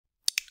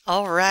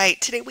All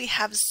right, today we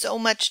have so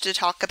much to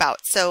talk about.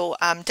 So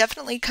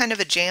definitely kind of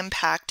a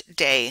jam-packed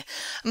day.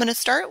 I'm going to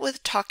start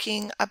with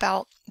talking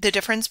about the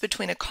difference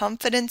between a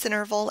confidence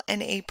interval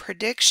and a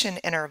prediction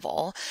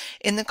interval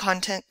in the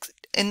context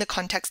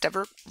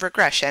of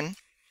regression.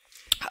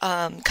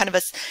 Kind of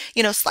a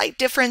slight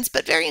difference,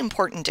 but very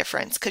important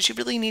difference because you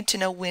really need to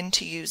know when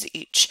to use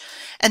each.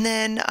 And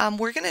then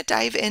we're going to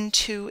dive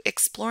into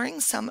exploring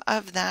some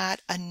of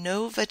that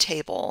ANOVA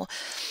table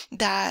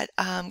that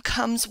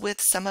comes with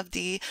some of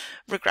the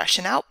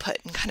regression output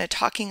and kind of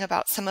talking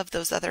about some of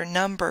those other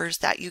numbers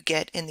that you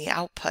get in the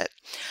output.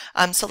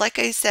 So like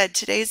I said,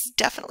 today's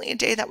definitely a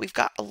day that we've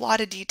got a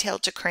lot of detail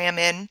to cram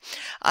in.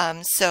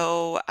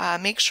 So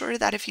make sure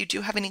that if you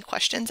do have any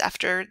questions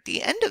after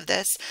the end of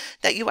this,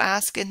 that you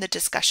ask in the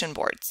discussion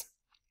boards.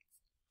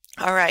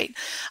 All right,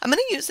 I'm going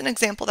to use an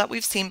example that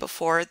we've seen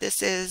before.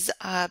 This is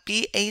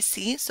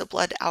BAC, so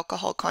blood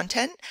alcohol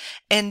content,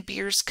 and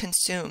beers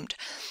consumed.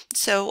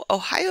 So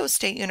Ohio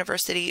State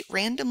University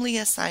randomly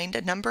assigned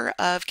a number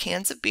of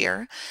cans of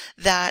beer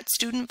that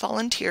student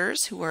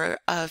volunteers who were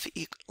of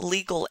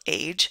legal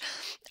age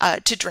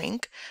to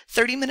drink.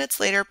 30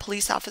 minutes later,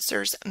 police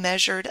officers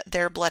measured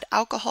their blood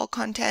alcohol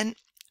content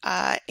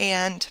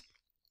and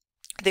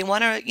they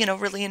want to,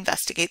 really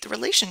investigate the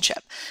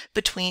relationship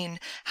between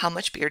how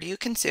much beer do you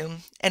consume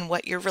and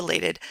what your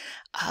related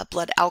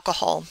blood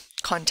alcohol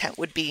content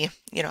would be,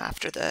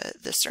 after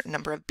the certain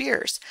number of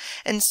beers.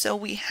 And so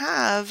we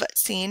have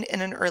seen in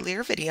an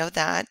earlier video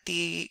that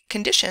the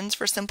conditions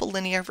for simple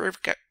linear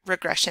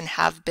regression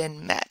have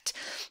been met.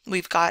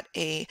 We've got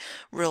a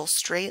real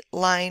straight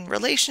line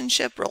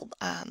relationship, real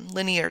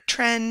linear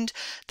trend.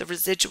 The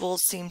residuals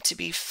seem to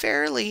be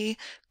fairly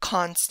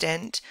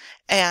constant,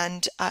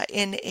 and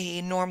in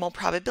a normal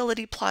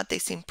probability plot, they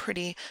seem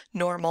pretty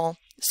normal.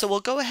 So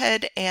we'll go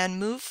ahead and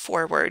move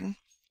forward,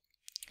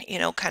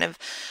 kind of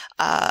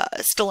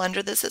still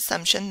under this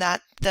assumption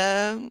that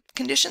the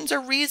conditions are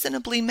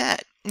reasonably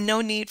met.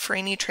 No need for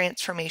any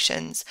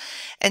transformations.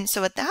 And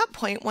so at that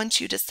point,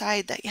 once you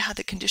decide that, yeah,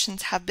 the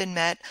conditions have been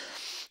met,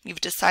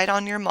 you've decided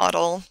on your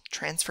model,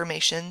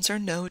 transformations or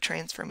no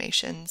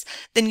transformations,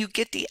 then you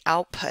get the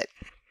output.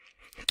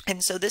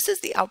 And so this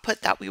is the output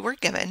that we were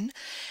given.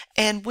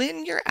 And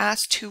when you're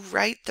asked to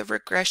write the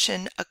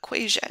regression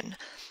equation,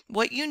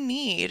 what you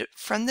need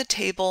from the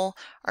table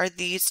are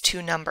these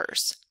two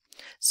numbers.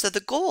 So the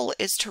goal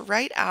is to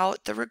write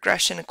out the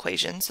regression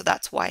equation. So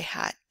that's y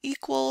hat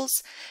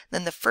equals,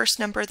 then the first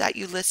number that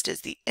you list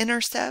is the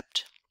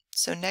intercept.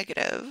 So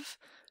negative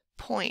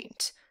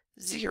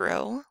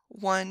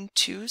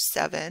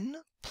 0.0127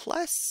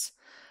 plus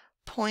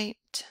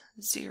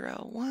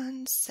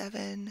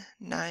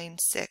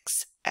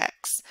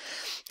 0.01796x.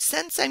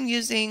 Since I'm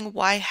using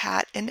y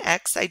hat and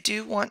x, I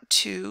do want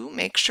to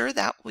make sure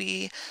that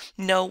we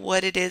know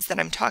what it is that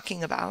I'm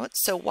talking about.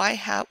 So y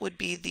hat would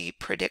be the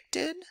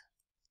predicted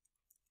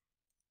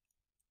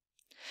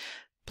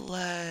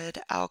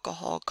blood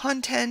alcohol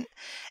content,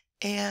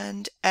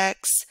 and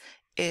x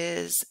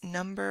is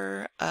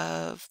number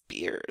of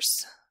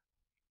beers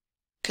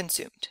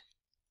consumed.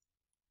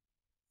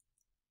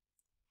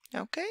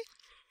 Okay,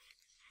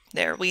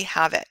 there we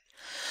have it.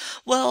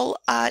 Well,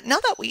 now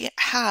that we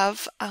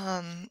have,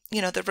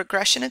 the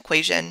regression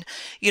equation,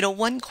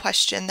 one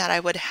question that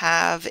I would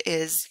have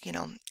is,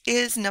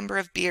 is number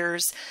of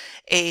beers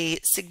a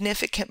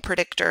significant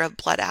predictor of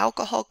blood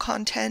alcohol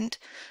content?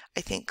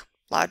 I think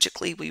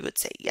logically we would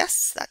say yes,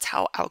 that's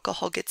how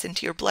alcohol gets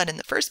into your blood in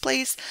the first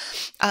place.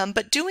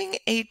 But doing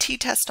a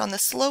t-test on the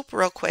slope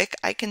real quick,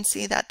 I can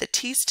see that the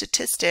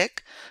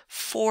t-statistic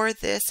for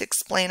this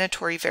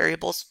explanatory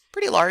variable is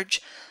pretty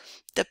large.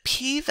 The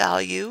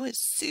p-value is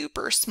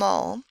super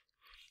small.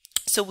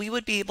 So we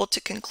would be able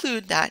to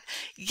conclude that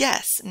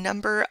yes,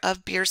 number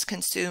of beers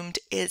consumed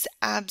is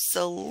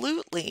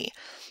absolutely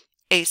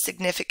a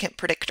significant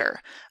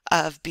predictor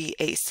of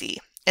BAC.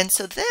 And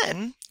so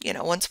then,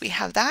 once we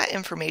have that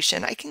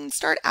information, I can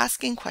start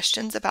asking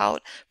questions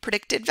about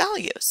predicted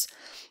values.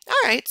 All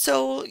right,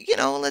 so,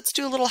 let's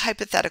do a little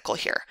hypothetical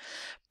here.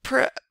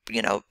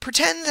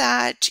 Pretend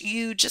that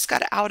you just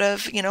got out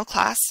of,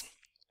 class.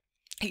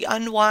 You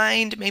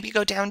unwind, maybe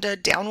go down to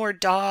Downward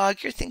Dog.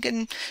 You're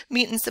thinking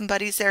meeting some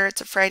buddies there.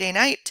 It's a Friday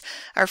night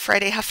or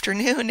Friday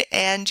afternoon,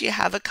 and you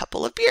have a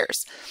couple of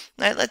beers.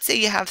 Right, let's say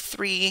you have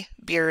 3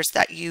 beers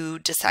that you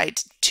decide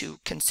to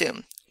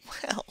consume.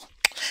 Well,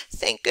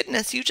 thank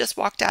goodness you just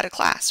walked out of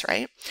class,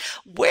 right?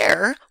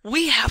 Where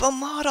we have a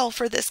model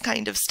for this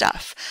kind of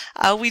stuff.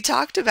 We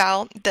talked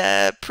about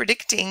the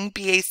predicting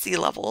BAC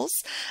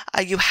levels.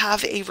 You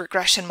have a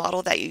regression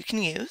model that you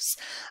can use.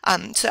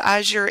 So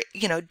as you're,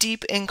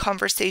 deep in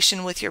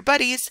conversation with your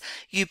buddies,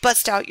 you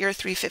bust out your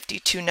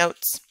 352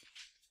 notes.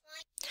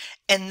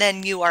 And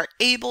then you are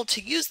able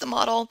to use the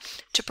model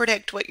to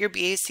predict what your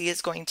BAC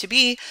is going to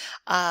be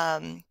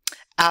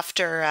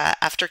after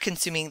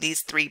consuming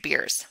these 3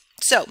 beers.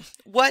 So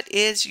what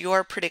is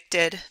your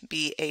predicted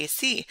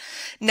BAC?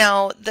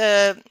 Now,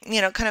 the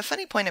kind of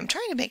funny point I'm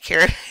trying to make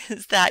here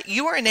is that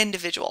you are an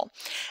individual.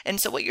 And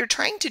so what you're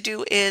trying to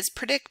do is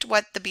predict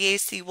what the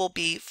BAC will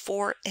be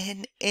for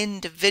an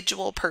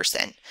individual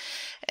person.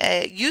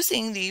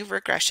 Using the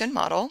regression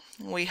model,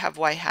 we have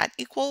y hat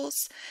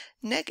equals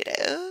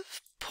negative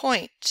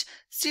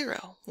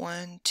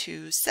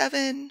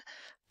 0.0127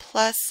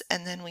 plus,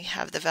 and then we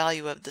have the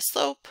value of the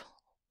slope,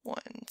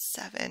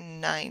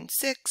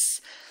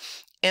 1796,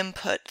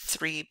 input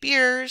 3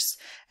 beers,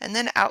 and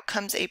then out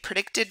comes a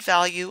predicted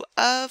value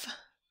of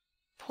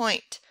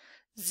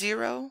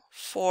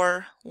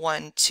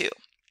 0.0412.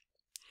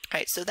 All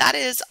right, so that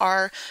is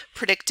our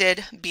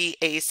predicted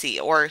BAC,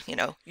 or,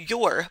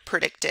 your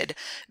predicted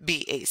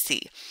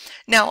BAC.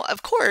 Now,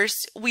 of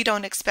course, we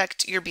don't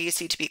expect your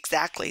BAC to be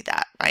exactly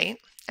that, right?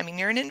 I mean,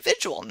 you're an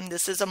individual, and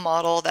this is a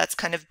model that's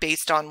kind of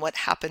based on what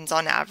happens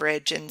on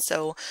average. And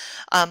so,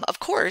 of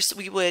course,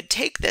 we would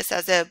take this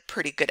as a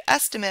pretty good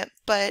estimate,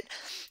 but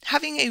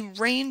having a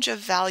range of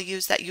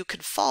values that you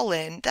could fall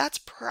in, that's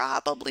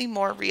probably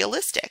more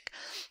realistic,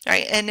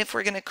 right? And if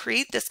we're going to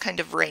create this kind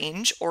of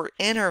range or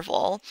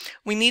interval,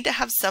 we need to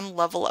have some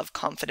level of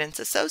confidence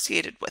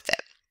associated with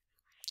it.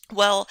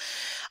 Well,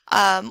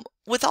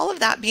 with all of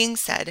that being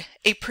said,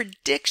 a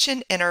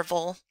prediction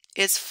interval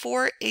is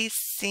for a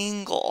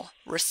single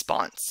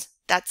response.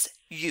 That's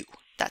you.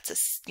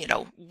 That's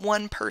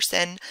one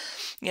person.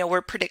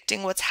 We're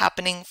predicting what's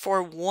happening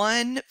for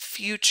one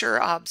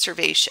future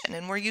observation,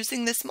 and we're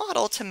using this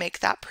model to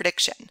make that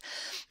prediction.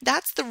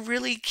 That's the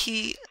really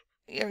key.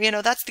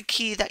 That's the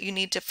key that you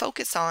need to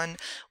focus on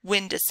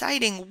when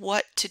deciding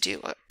what to do,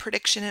 a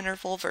prediction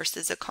interval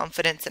versus a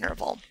confidence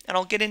interval. And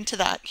I'll get into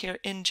that here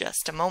in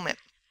just a moment.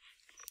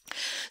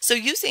 So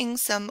using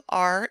some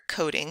R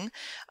coding,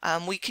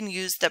 we can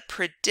use the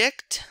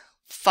predict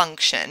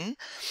function.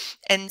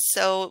 And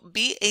so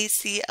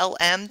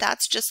BACLM,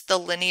 that's just the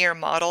linear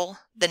model,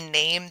 the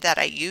name that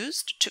I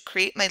used to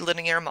create my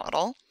linear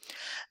model.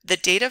 The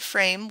data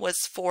frame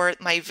was for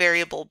my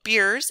variable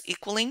beers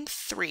equaling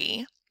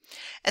 3.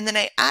 And then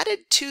I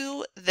added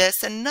to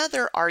this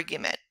another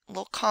argument,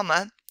 little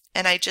comma,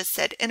 and I just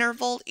said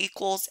interval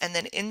equals, and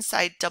then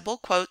inside double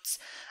quotes,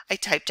 I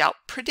typed out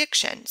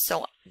prediction.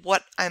 So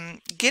what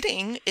I'm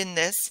getting in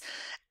this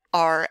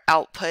R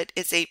output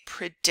is a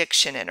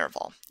prediction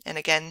interval. And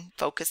again,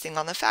 focusing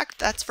on the fact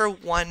that's for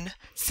one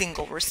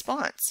single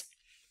response.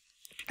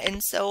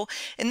 And so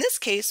in this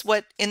case,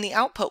 in the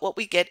output, what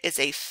we get is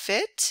a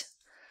fit,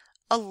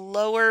 a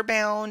lower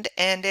bound,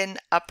 and an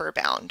upper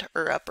bound,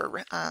 or upper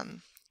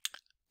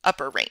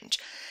range.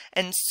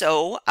 And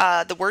so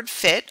the word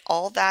fit,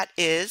 all that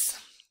is,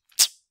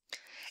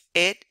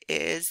 it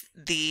is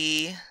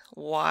the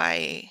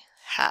y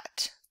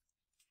hat,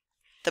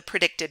 the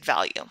predicted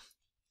value.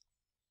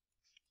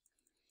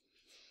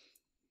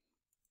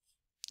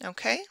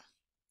 Okay,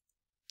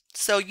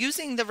 so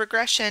using the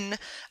regression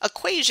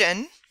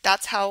equation,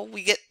 that's how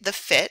we get the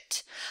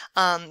fit,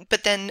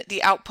 but then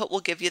the output will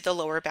give you the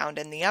lower bound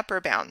and the upper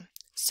bound.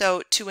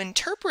 So to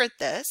interpret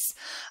this,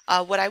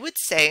 what I would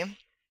say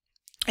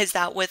is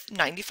that with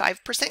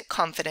 95%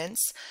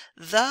 confidence,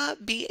 the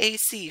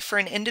BAC for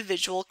an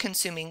individual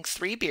consuming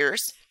 3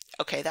 beers,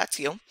 okay, that's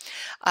you,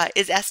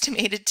 is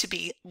estimated to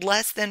be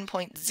less than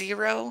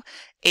 0.087.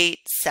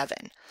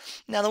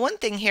 Now, the one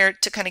thing here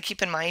to kind of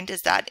keep in mind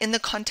is that in the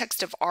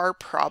context of our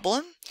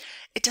problem,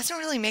 it doesn't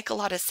really make a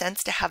lot of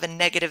sense to have a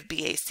negative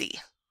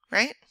BAC,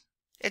 right?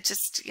 It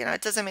just,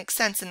 it doesn't make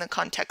sense in the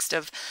context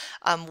of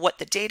what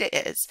the data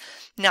is.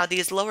 Now,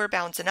 these lower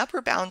bounds and upper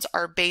bounds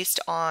are based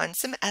on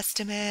some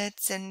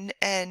estimates and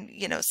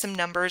some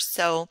numbers.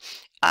 So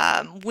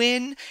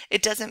when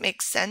it doesn't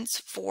make sense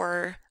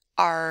for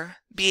our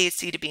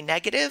BAC to be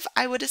negative,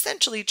 I would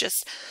essentially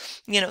just,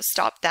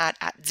 stop that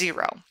at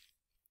 0.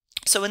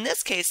 So in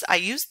this case, I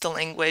used the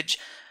language,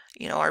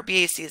 our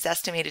BAC is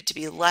estimated to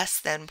be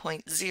less than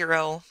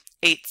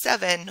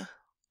 0.087,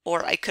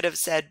 or I could have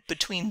said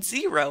between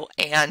 0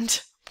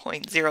 and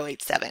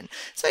 0.087.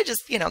 So I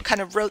just,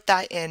 kind of wrote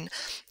that in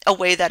a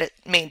way that it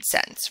made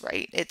sense,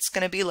 right? It's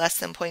going to be less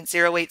than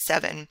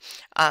 0.087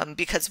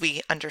 because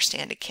we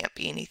understand it can't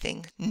be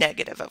anything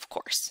negative, of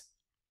course.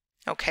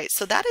 Okay,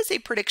 so that is a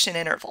prediction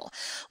interval.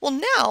 Well,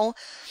 now,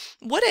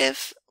 what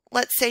if,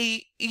 let's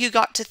say you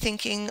got to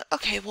thinking,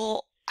 okay,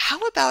 well, how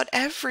about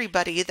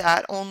everybody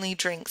that only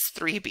drinks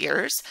 3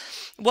 beers?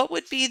 What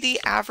would be the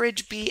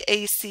average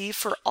BAC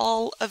for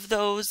all of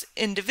those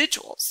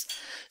individuals?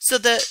 So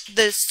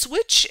the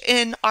switch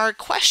in our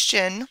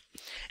question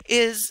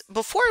is,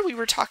 before we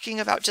were talking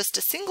about just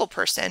a single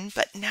person,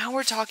 but now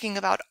we're talking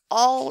about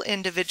all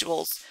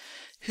individuals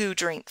who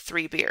drink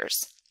 3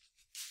 beers.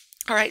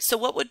 All right, so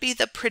what would be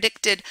the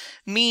predicted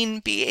mean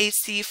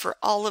BAC for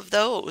all of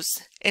those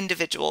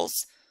individuals?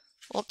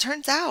 Well, it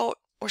turns out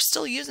we're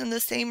still using the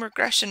same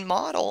regression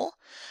model.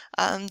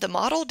 The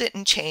model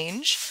didn't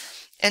change,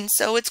 and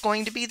so it's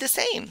going to be the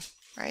same,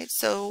 right?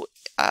 So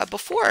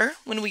before,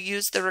 when we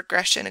used the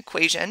regression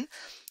equation,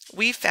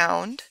 we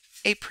found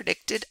a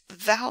predicted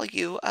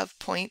value of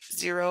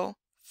 0.0412.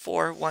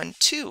 4, 1,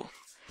 2. All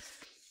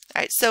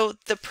right, so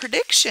the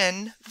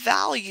prediction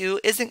value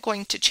isn't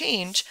going to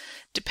change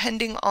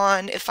depending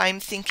on if I'm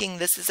thinking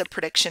this is a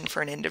prediction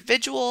for an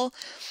individual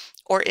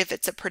or if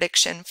it's a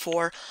prediction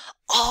for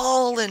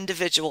all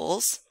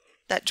individuals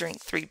that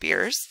drink 3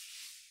 beers.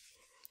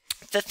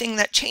 The thing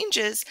that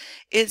changes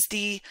is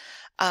the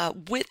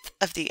width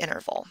of the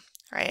interval,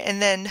 right?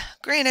 And then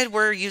granted,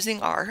 we're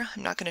using R.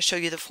 I'm not going to show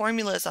you the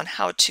formulas on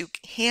how to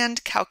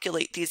hand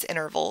calculate these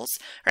intervals,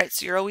 right?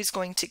 So you're always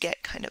going to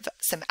get kind of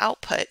some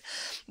output,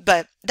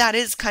 but that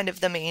is kind of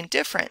the main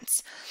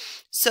difference.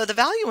 So the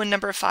value in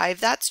number 5,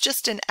 that's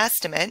just an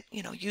estimate,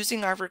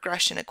 using our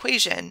regression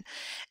equation.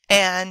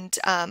 And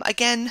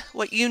again,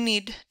 what you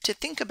need to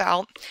think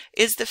about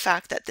is the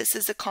fact that this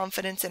is a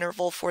confidence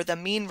interval for the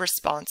mean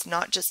response,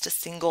 not just a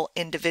single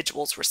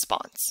individual's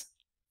response.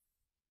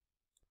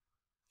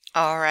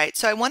 All right,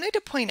 so I wanted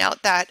to point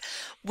out that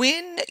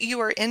when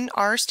you are in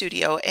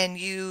RStudio and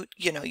you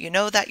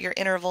know that your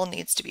interval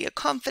needs to be a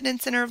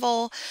confidence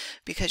interval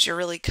because you're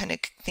really kind of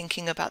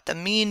thinking about the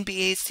mean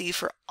BAC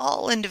for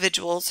all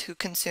individuals who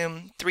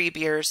consume 3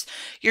 beers,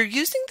 you're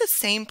using the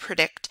same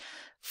predict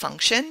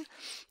function.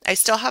 I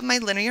still have my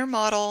linear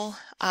model.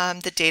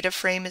 The data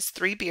frame is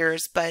 3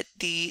 beers, but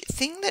the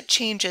thing that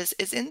changes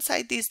is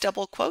inside these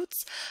double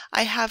quotes,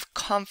 I have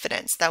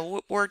confidence,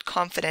 that word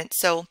confidence.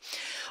 So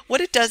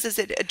what it does is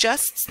it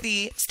adjusts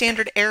the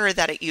standard error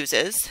that it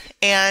uses,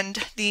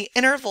 and the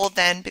interval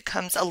then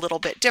becomes a little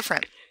bit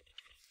different.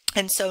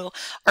 And so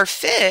our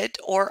fit,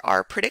 or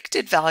our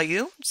predicted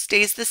value,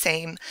 stays the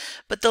same,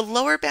 but the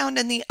lower bound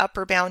and the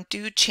upper bound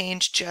do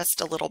change just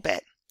a little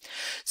bit.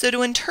 So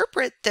to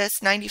interpret this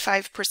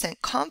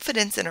 95%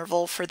 confidence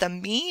interval for the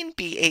mean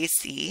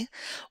BAC,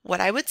 what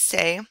I would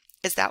say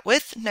is that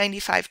with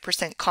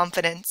 95%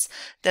 confidence,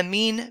 the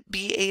mean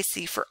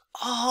BAC for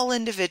all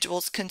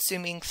individuals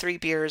consuming 3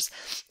 beers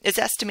is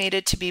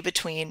estimated to be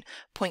between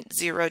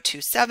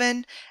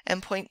 0.027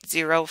 and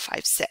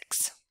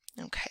 0.056.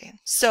 Okay,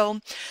 so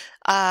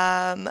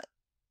the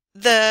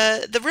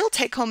real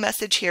take-home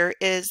message here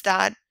is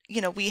that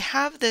we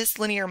have this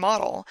linear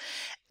model,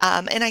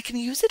 and I can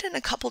use it in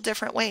a couple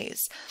different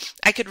ways.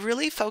 I could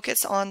really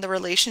focus on the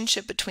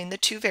relationship between the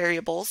 2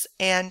 variables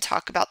and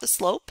talk about the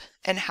slope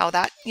and how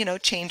that,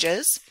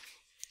 changes.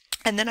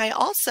 And then I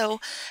also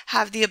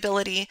have the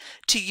ability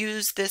to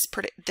use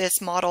this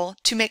model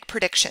to make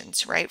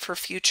predictions, right, for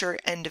future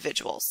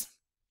individuals.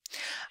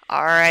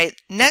 All right,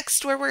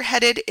 next where we're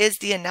headed is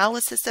the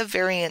analysis of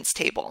variance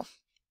table.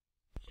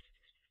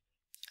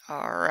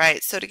 All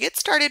right, so to get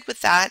started with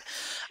that,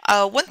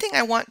 one thing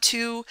I want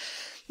to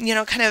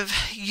kind of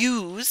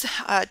use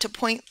to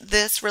point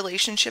this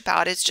relationship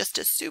out is just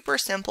a super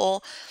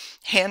simple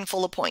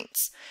handful of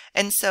points.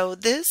 And so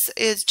this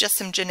is just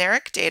some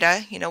generic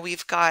data.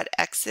 We've got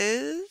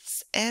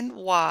X's and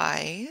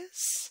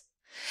Y's.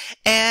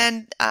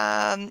 And,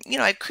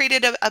 I've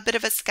created a bit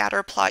of a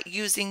scatter plot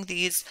using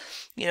these,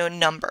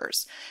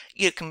 numbers.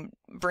 You can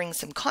bring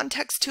some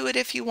context to it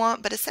if you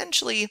want, but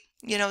essentially,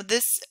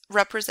 this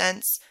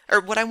represents,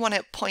 or what I want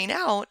to point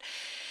out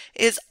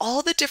is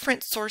all the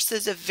different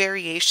sources of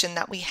variation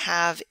that we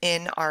have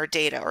in our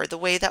data, or the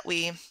way that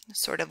we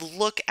sort of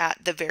look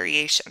at the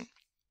variation.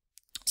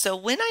 So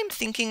when I'm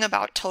thinking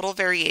about total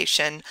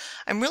variation,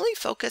 I'm really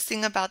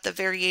focusing about the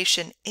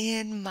variation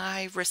in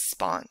my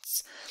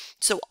response.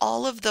 So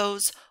all of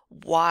those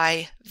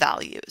Y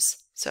values.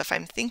 So if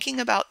I'm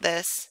thinking about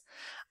this,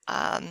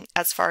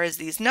 as far as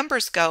these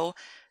numbers go,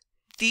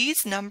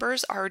 these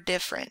numbers are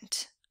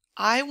different.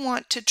 I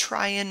want to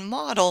try and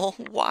model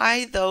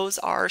why those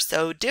are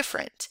so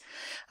different,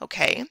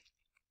 okay?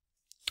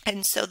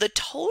 And so the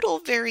total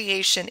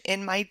variation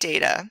in my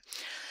data,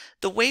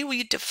 the way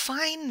we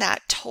define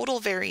that total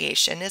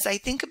variation is I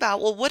think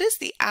about, well, what is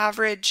the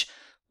average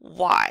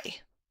Y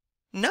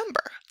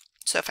number?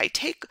 So if I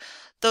take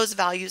those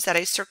values that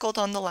I circled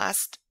on the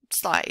last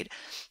slide,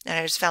 and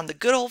I just found the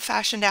good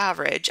old-fashioned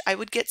average, I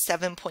would get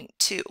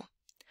 7.2.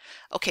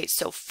 Okay,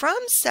 so from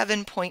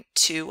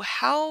 7.2,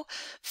 how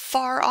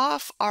far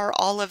off are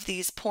all of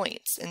these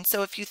points? And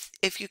so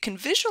if you can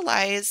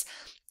visualize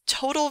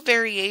total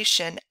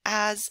variation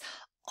as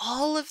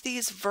all of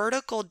these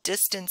vertical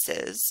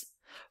distances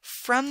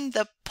from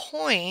the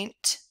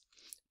point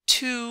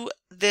to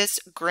this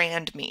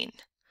grand mean.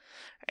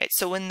 Right,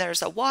 so when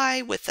there's a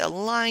Y with a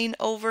line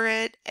over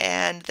it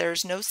and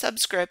there's no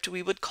subscript,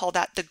 we would call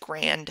that the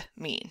grand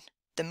mean,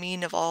 the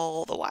mean of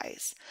all the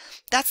Y's.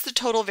 That's the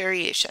total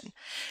variation.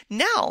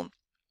 Now,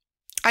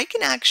 I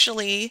can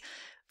actually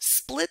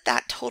split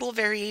that total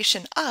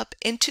variation up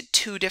into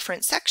 2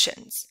 different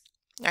sections.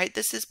 Right?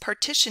 This is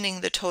partitioning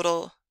the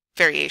total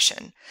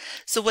variation.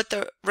 So what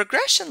the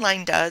regression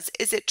line does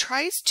is it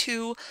tries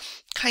to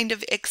kind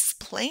of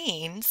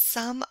explain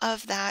some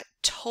of that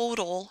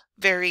total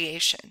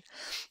variation.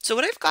 So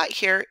what I've got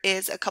here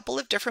is a couple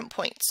of different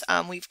points.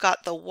 We've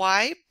got the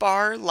Y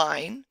bar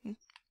line.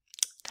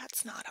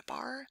 That's not a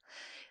bar.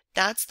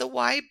 That's the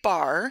Y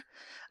bar.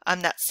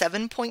 that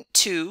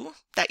 7.2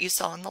 that you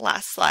saw on the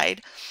last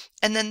slide.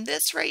 And then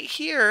this right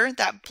here,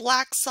 that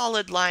black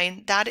solid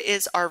line, that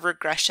is our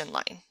regression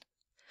line.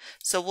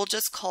 So we'll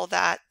just call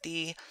that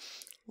the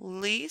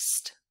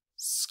least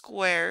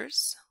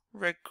squares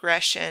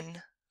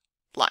regression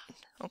line,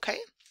 okay?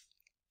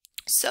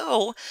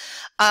 So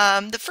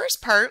the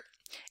first part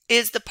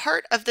is the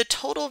part of the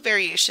total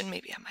variation.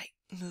 Maybe I might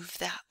move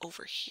that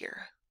over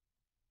here.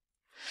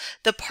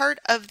 The part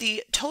of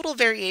the total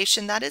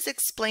variation that is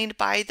explained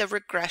by the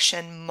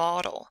regression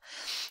model.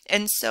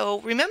 And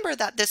so remember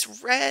that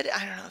this red,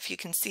 I don't know if you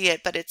can see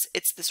it, but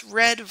it's this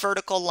red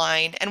vertical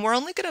line, and we're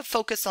only going to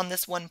focus on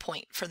this one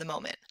point for the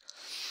moment.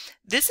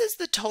 This is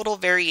the total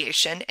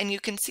variation, and you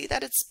can see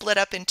that it's split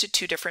up into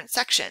two different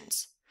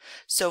sections.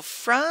 So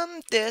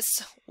from this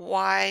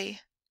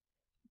y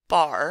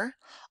bar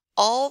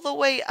all the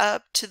way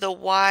up to the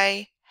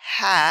y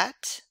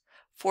hat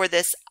for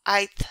this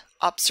ith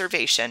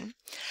observation,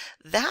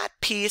 that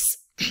piece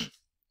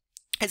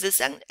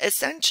is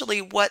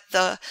essentially what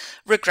the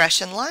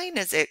regression line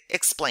is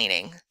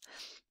explaining.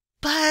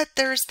 But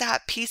there's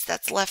that piece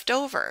that's left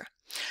over.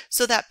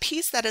 So that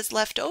piece that is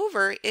left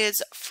over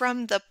is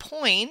from the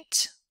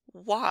point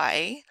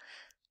y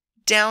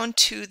down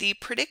to the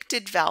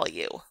predicted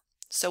value.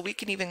 So we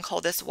can even call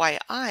this yi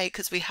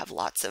because we have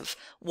lots of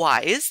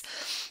y's.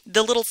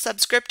 The little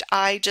subscript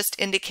I just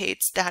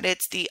indicates that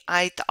it's the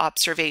ith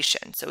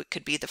observation. So it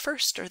could be the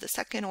first or the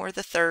second or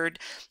the third,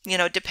 you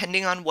know,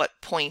 depending on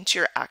what point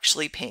you're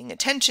actually paying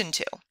attention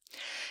to.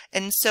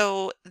 And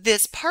so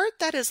this part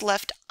that is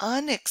left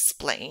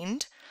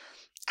unexplained,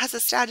 as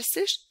a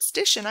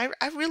statistician, I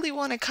really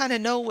want to kind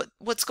of know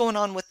what's going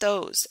on with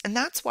those. And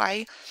that's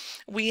why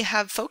we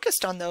have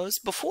focused on those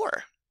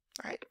before,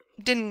 right?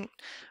 Didn't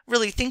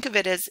really think of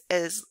it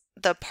as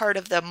the part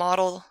of the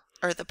model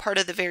or the part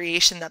of the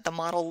variation that the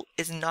model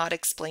is not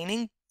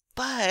explaining,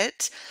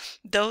 but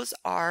those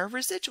are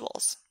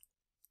residuals,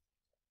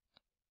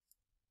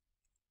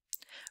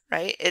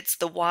 right? It's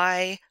the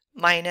y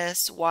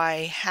minus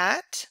y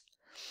hat.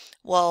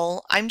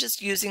 Well, I'm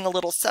just using a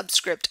little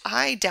subscript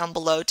I down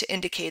below to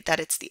indicate that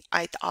it's the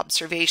ith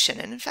observation.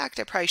 And in fact,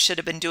 I probably should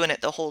have been doing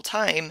it the whole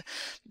time,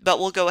 but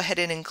we'll go ahead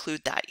and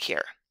include that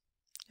here.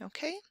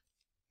 Okay.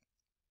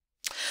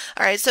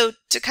 All right, so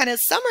to kind of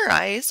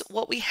summarize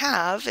what we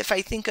have, if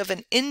I think of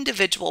an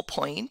individual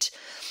point,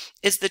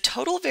 is the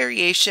total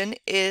variation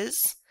is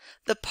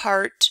the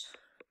part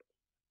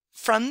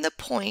from the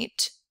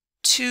point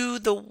to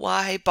the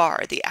y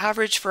bar, the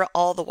average for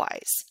all the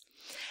y's.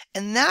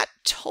 And that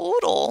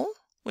total,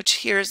 which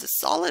here is a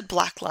solid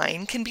black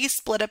line, can be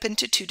split up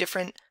into two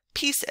different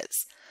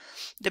pieces.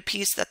 The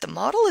piece that the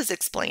model is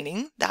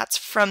explaining, that's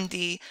from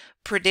the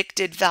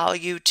predicted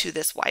value to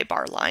this y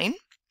bar line.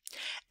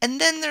 And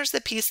then there's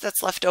the piece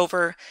that's left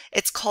over.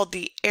 It's called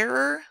the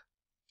error,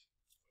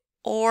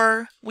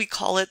 or we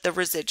call it the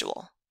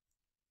residual.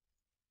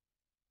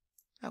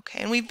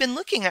 Okay, and we've been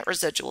looking at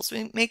residuals.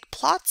 We make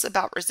plots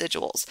about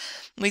residuals.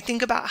 We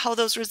think about how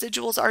those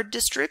residuals are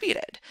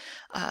distributed.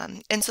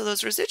 And so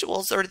those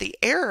residuals, or the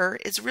error,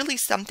 is really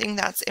something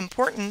that's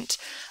important,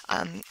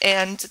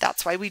 and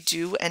that's why we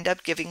do end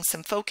up giving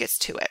some focus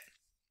to it.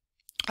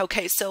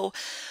 Okay, so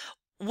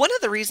one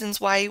of the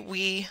reasons why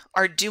we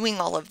are doing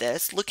all of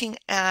this, looking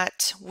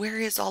at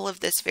where is all of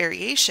this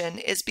variation,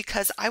 is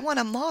because I want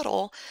a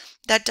model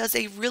that does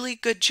a really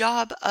good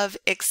job of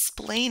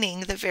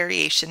explaining the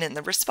variation in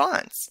the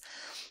response.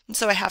 And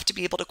so I have to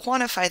be able to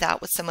quantify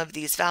that with some of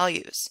these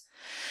values.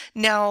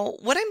 Now,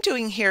 what I'm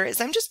doing here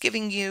is I'm just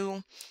giving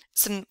you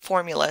some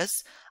formulas.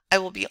 I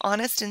will be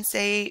honest and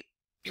say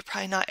you're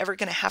probably not ever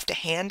going to have to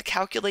hand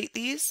calculate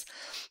these,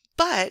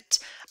 but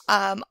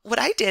what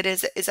I did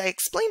is I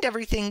explained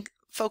everything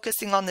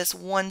focusing on this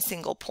one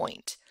single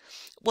point.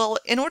 Well,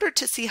 in order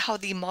to see how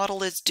the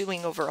model is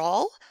doing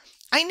overall,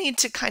 I need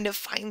to kind of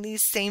find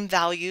these same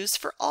values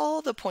for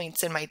all the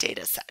points in my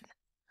data set.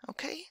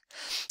 Okay,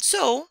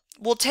 so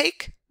we'll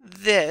take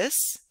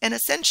this and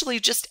essentially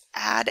just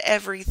add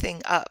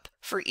everything up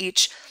for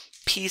each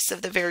piece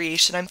of the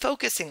variation I'm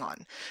focusing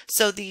on.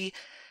 So the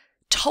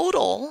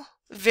total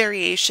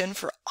variation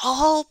for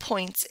all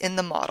points in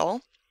the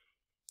model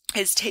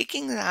is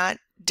taking that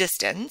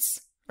distance,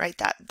 right,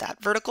 that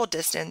vertical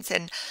distance,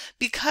 and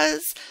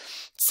because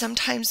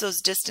sometimes those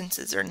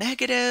distances are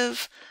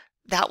negative,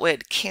 that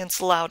would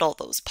cancel out all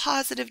those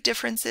positive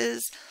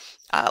differences.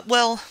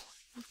 Well,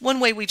 one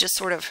way we just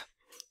sort of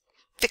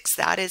fix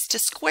that is to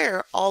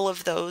square all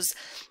of those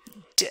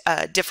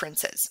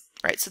differences,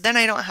 right? So then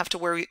I don't have to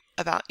worry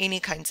about any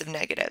kinds of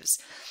negatives.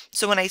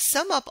 So when I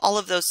sum up all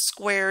of those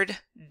squared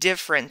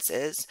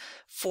differences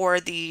for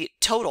the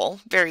total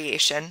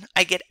variation,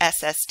 I get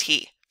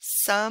SST,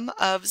 sum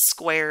of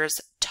squares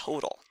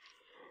total.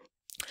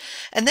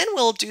 And then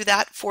we'll do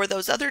that for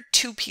those other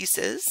two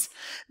pieces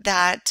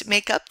that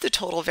make up the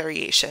total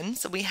variation.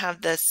 So we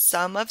have the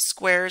sum of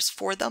squares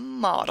for the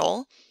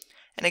model.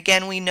 And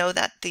again, we know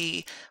that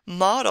the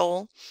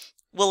model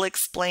will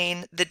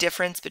explain the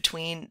difference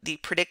between the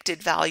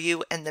predicted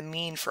value and the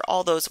mean for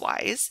all those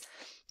y's.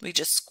 We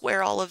just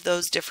square all of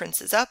those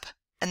differences up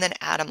and then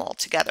add them all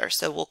together.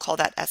 So we'll call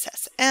that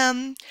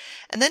SSM.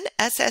 And then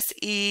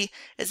SSE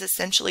is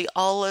essentially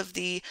all of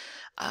the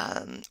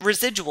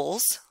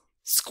residuals,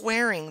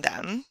 squaring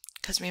them,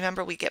 because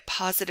remember we get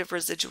positive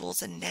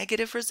residuals and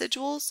negative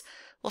residuals.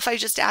 Well, if I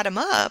just add them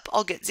up,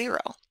 I'll get 0.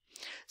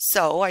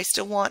 So I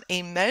still want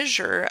a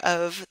measure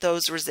of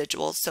those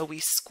residuals, so we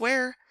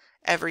square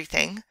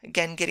everything,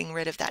 again getting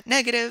rid of that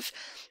negative,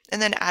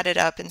 and then add it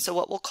up, and so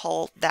what we'll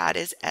call that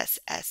is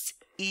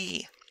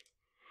SSE.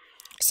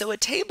 So a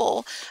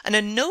table, an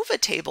ANOVA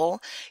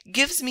table,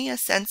 gives me a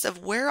sense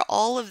of where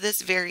all of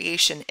this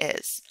variation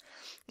is.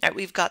 All right,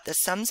 we've got the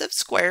sums of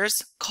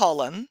squares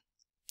column,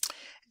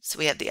 so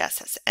we have the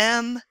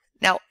SSM.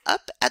 Now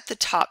up at the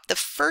top, the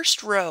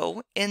first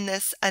row in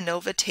this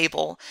ANOVA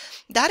table,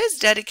 that is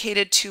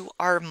dedicated to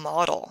our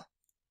model.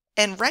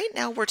 And right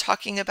now we're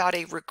talking about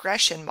a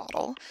regression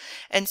model.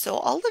 And so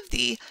all of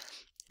the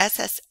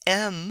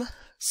SSM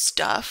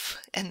stuff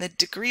and the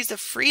degrees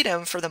of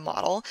freedom for the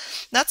model,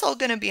 that's all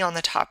going to be on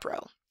the top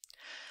row.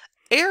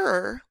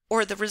 Error,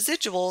 or the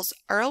residuals,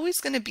 are always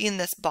going to be in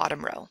this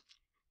bottom row.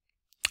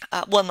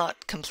 Well,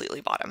 not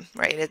completely bottom,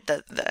 right?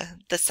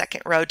 The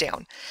second row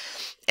down.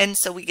 And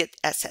so we get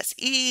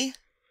SSE,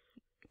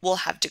 we'll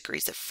have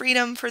degrees of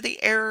freedom for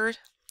the error,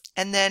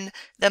 and then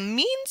the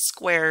mean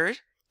squared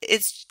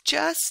is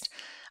just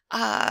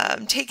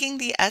taking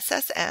the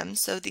SSM,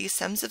 so the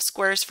sums of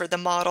squares for the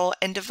model,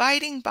 and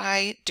dividing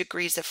by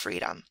degrees of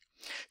freedom.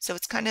 So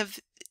it's kind of,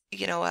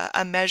 you know,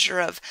 a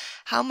measure of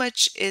how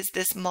much is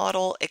this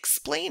model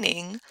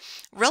explaining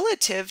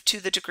relative to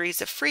the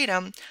degrees of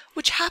freedom,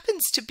 which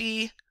happens to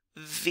be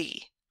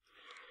V.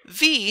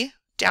 V,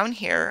 down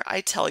here,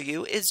 I tell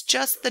you, is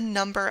just the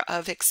number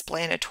of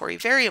explanatory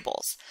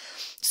variables.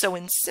 So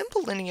in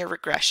simple linear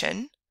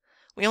regression,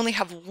 we only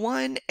have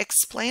one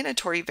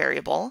explanatory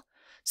variable,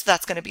 so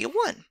that's going to be a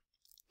 1.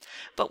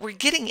 But we're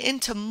getting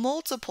into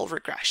multiple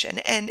regression,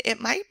 and it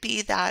might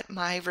be that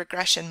my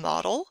regression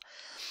model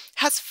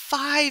has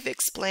 5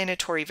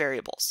 explanatory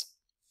variables.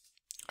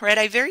 Right,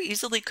 I very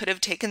easily could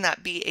have taken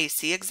that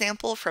BAC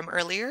example from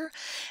earlier,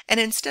 and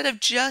instead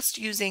of just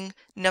using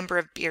number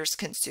of beers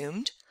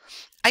consumed,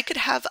 I could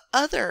have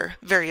other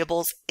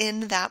variables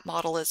in that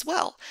model as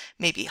well.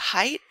 Maybe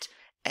height,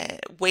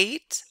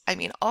 weight, I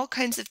mean all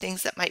kinds of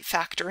things that might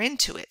factor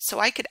into it. So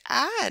I could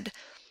add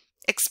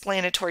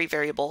explanatory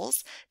variables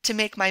to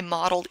make my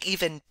model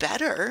even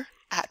better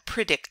at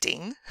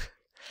predicting.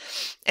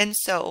 And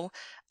so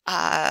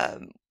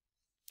that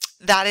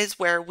is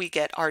where we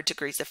get our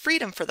degrees of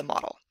freedom for the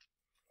model.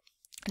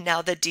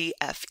 Now the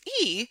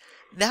DFE,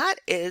 that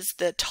is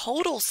the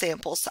total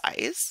sample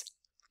size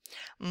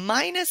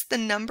minus the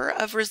number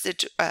of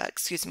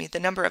the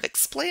number of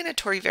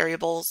explanatory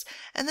variables,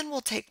 and then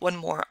we'll take one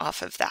more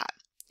off of that.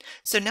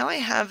 So now I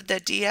have the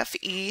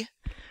DFE,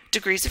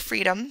 degrees of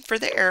freedom, for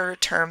the error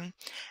term,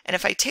 and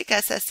if I take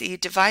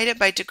SSE divided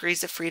by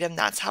degrees of freedom,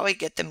 that's how I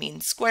get the mean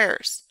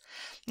squares.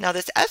 Now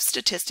this F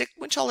statistic,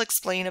 which I'll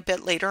explain a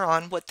bit later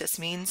on what this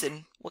means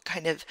and what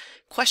kind of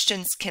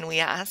questions can we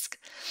ask,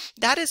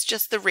 that is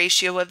just the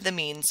ratio of the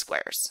mean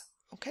squares.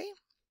 Okay?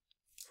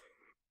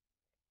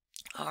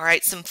 All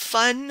right, some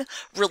fun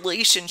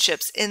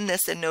relationships in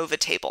this ANOVA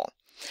table.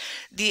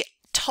 The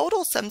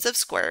total sums of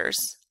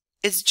squares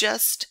is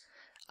just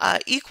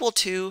equal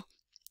to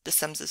the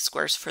sums of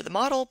squares for the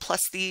model plus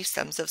the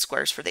sums of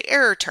squares for the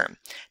error term.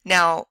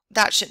 Now,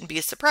 that shouldn't be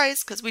a surprise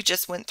because we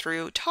just went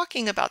through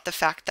talking about the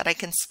fact that I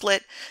can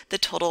split the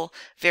total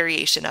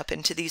variation up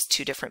into these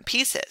 2 different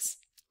pieces.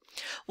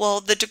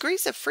 Well, the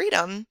degrees of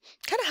freedom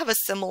kind of have a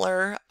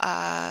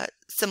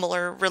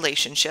similar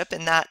relationship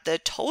in that the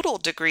total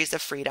degrees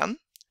of freedom,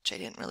 which I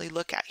didn't really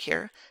look at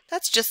here,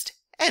 that's just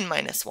n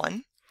minus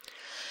 1.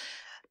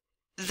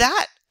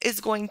 That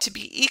is going to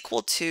be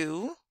equal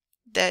to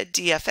the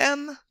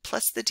DFM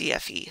plus the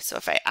DFE. So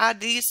if I add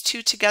these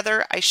 2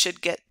 together, I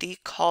should get the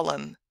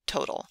column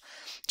total.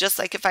 Just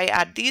like if I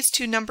add these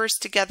 2 numbers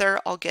together,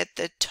 I'll get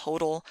the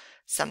total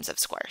sums of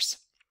squares.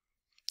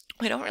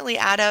 We don't really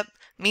add up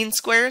mean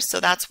squares, so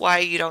that's why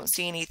you don't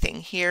see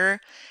anything here.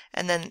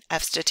 And then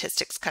F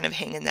statistics kind of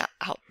hanging that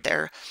out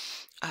there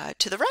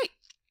to the right.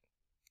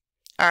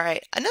 All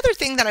right, another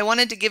thing that I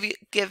wanted to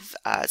give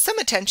some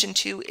attention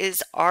to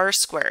is R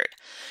squared.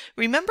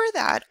 Remember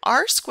that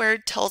R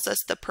squared tells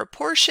us the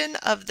proportion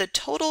of the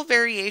total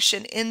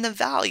variation in the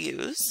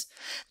values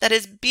that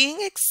is being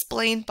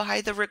explained by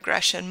the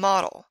regression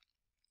model.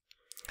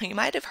 You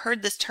might have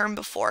heard this term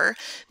before,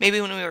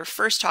 maybe when we were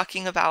first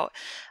talking about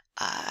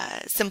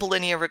simple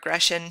linear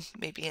regression,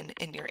 maybe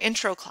in your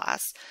intro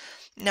class.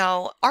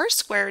 Now, R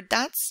squared,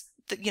 that's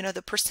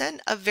the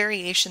percent of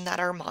variation that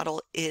our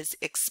model is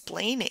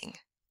explaining.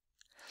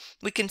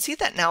 We can see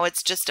that now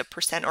it's just a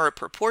percent or a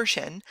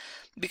proportion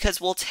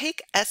because we'll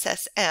take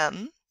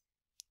SSM,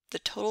 the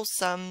total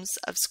sums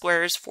of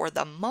squares for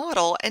the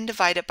model, and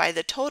divide it by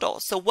the total.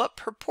 So what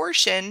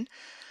proportion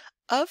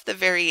of the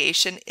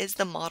variation is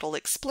the model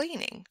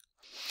explaining?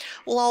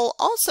 Well, I'll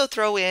also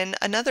throw in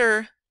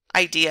another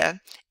idea,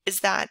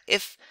 is that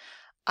if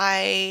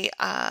I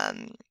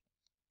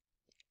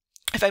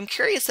if I'm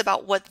curious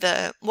about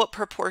what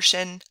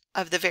proportion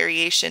of the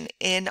variation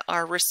in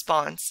our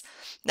response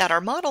that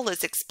our model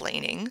is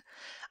explaining,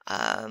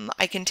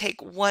 I can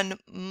take 1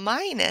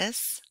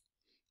 minus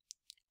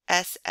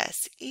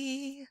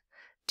SSE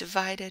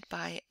divided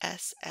by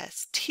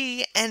SST,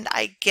 and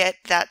I get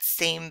that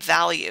same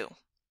value.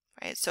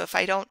 Right? So if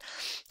I don't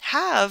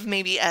have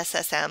maybe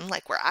SSM,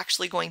 like we're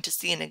actually going to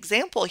see an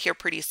example here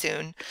pretty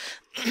soon,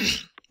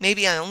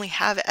 maybe I only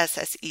have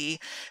SSE,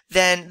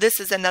 then this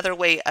is another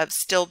way of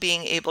still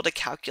being able to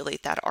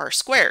calculate that R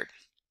squared.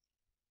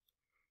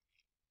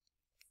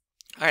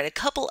 All right, a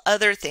couple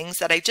other things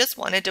that I just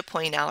wanted to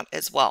point out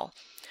as well.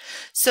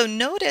 So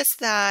notice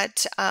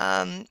that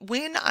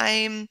when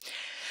I'm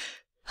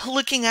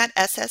looking at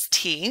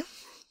SST,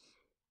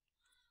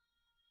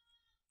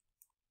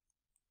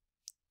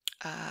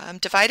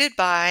 divided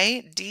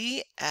by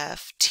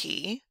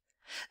DFT,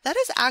 that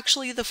is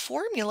actually the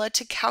formula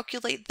to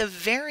calculate the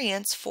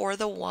variance for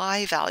the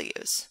Y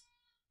values.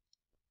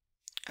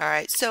 All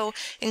right, so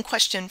in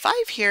question 5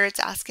 here, it's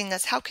asking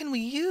us how can we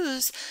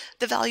use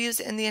the values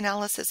in the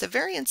analysis of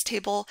variance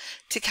table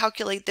to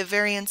calculate the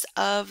variance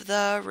of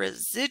the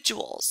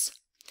residuals?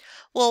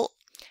 Well,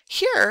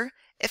 here,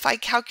 if I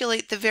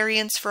calculate the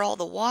variance for all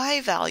the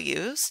Y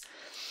values,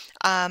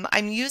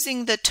 I'm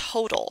using the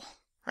total,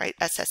 right?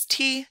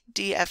 SST,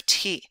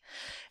 DFT.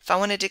 If I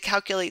wanted to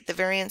calculate the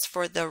variance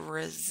for the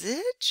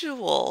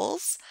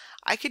residuals,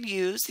 I could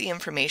use the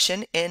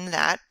information in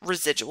that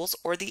residuals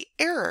or the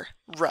error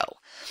row.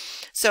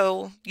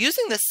 So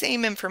using the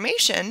same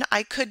information,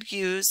 I could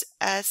use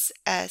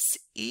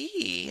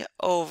SSE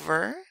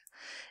over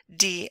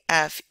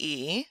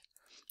DFE,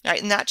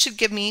 right? And that should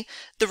give me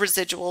the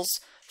residuals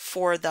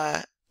for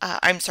the,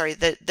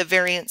 the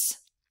variance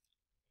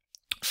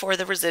for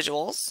the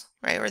residuals,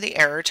 right, or the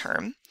error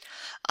term.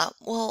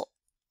 Well,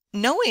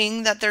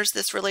 knowing that there's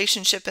this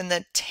relationship in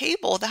the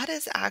table, that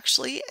is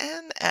actually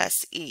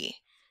MSE.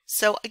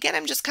 So again,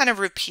 I'm just kind of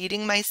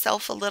repeating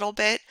myself a little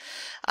bit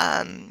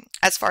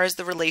as far as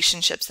the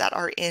relationships that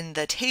are in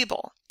the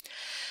table.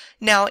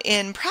 Now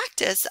in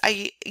practice,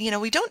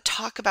 we don't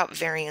talk about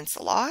variance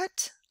a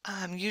lot.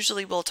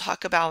 Usually we'll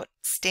talk about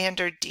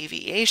standard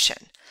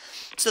deviation.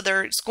 So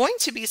there's going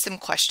to be some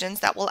questions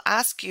that will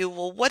ask you,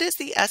 well, what is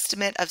the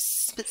estimate of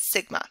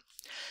sigma,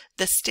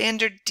 the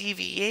standard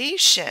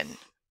deviation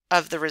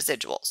of the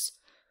residuals?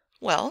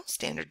 Well,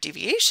 standard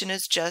deviation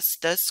is just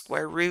the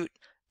square root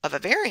of a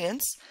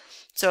variance.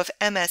 So if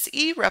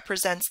MSE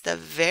represents the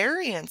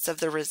variance of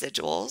the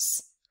residuals,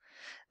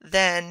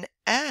 then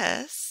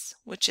S,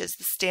 which is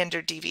the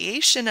standard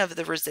deviation of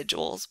the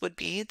residuals, would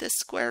be the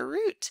square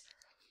root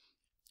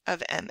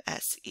of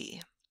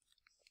MSE.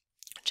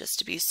 Just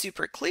to be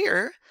super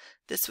clear,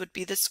 this would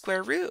be the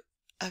square root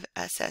of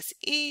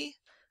SSE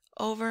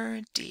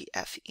over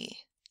DFE.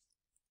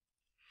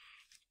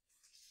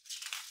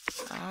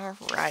 All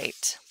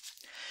right.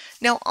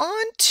 Now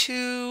on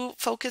to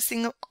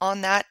focusing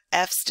on that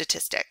F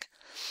statistic.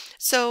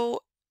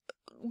 So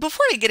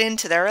before I get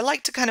into there, I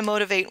like to kind of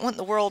motivate what in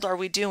the world are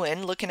we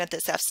doing looking at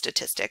this F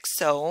statistic.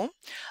 So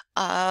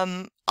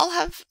I'll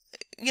have,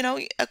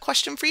 a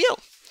question for you.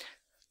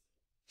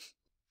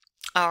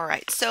 All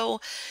right, so,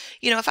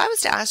 if I was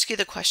to ask you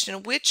the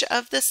question, which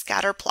of the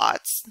scatter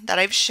plots that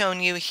I've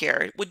shown you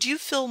here, would you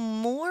feel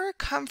more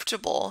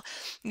comfortable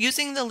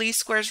using the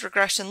least squares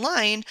regression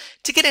line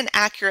to get an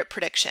accurate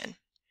prediction?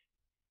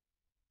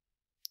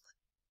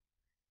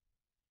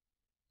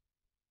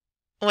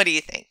 What do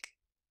you think?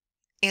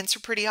 Answer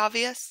pretty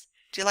obvious?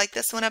 Do you like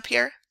this one up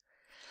here?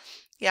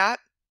 Yeah,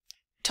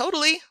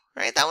 totally,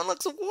 right? That one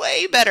looks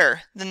way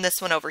better than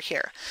this one over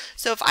here.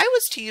 So if I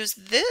was to use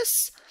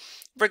this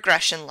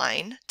regression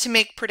line to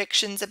make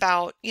predictions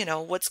about,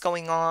 what's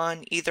going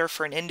on either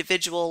for an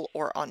individual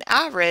or on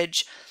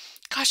average,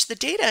 gosh, the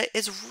data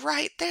is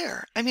right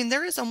there. I mean,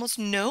 there is almost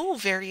no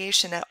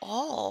variation at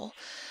all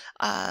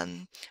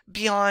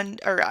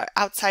beyond or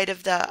outside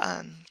of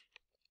the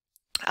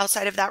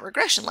outside of that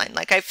regression line.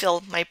 Like, I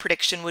feel my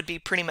prediction would be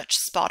pretty much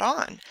spot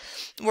on.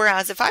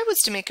 Whereas if I was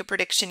to make a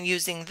prediction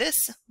using this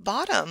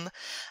bottom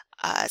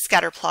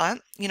scatter plot,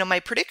 my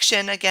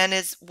prediction again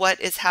is what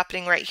is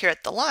happening right here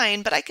at the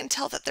line, but I can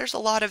tell that there's a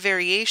lot of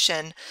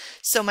variation.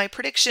 So my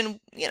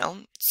prediction,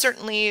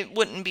 certainly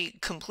wouldn't be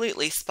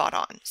completely spot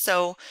on.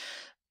 So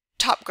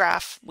top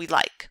graph we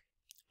like.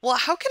 Well,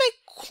 how can I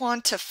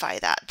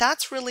quantify that?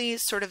 That's really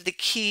sort of the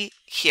key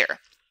here.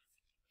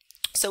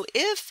 So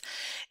if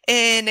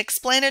an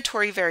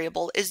explanatory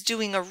variable is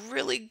doing a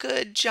really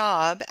good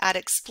job at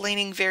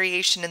explaining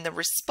variation in the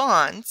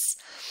response,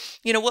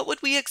 what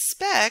would we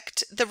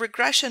expect the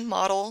regression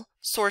model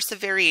source of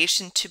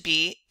variation to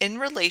be in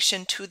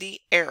relation to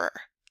the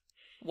error?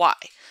 Why?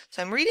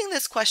 So I'm reading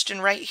this question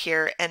right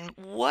here, and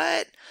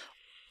what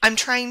I'm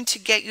trying to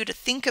get you to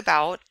think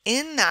about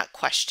in that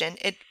question,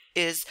 it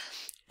is,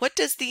 what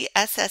does the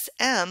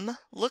SSM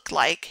look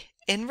like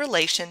in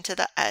relation to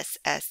the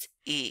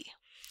SSE?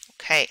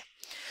 Okay,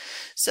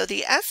 so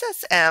the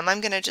SSM, I'm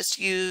going to just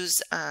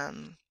use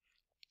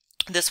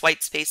this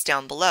white space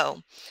down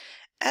below.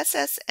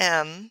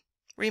 SSM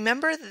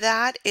Remember,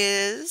 that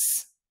is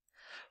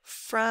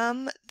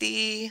from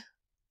the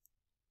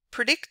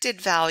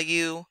predicted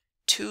value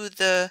to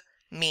the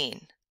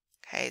mean.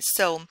 Okay,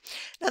 so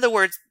in other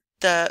words,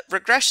 the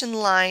regression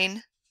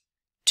line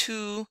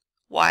to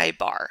y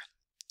bar.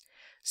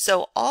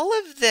 So all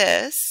of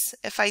this,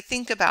 if I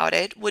think about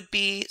it, would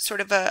be sort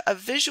of a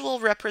visual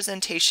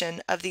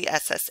representation of the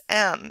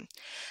SSM.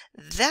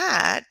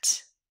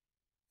 That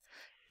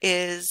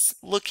is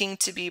looking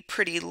to be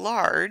pretty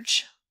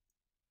large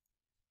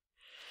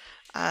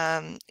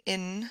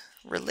in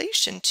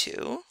relation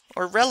to,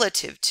 or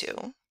relative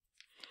to,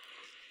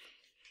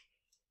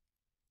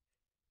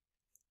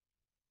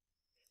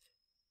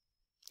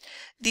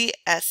 the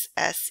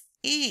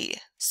SSE.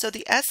 So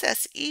the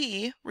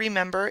SSE,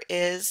 remember,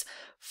 is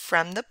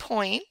from the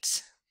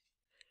point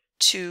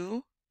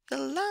to the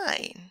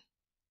line.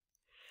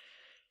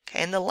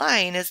 Okay, and the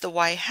line is the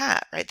y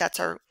hat, right? That's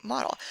our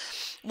model.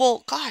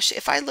 Well, gosh,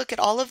 if I look at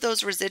all of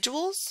those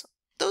residuals,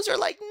 those are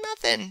like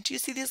nothing. Do you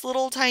see these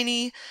little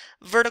tiny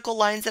vertical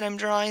lines that I'm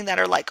drawing that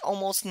are like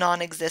almost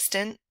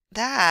non-existent?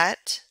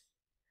 That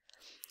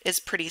is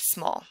pretty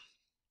small.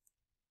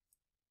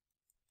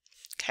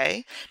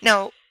 Okay,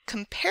 now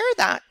compare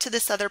that to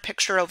this other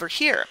picture over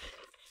here.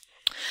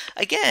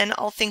 Again,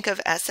 I'll think of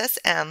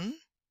SSM.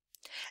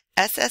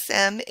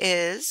 SSM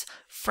is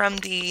from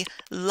the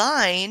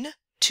line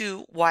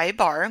to y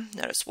bar.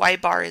 Notice y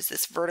bar is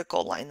this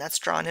vertical line that's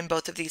drawn in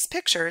both of these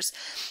pictures.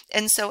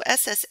 And so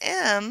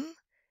SSM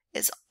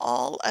is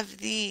all of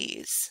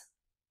these,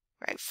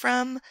 right,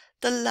 from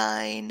the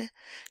line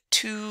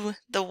to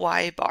the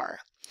y bar.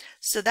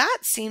 So that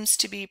seems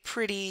to be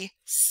pretty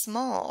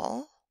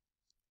small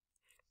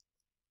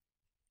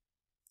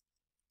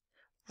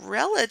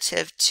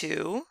relative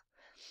to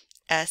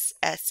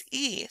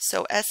SSE.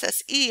 So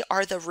SSE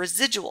are the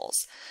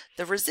residuals.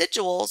 The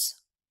residuals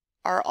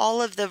are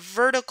all of the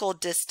vertical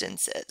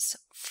distances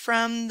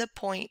from the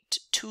point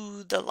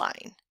to the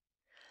line.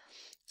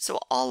 So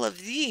all of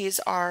these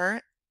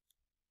are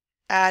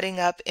adding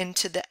up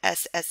into the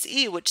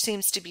SSE, which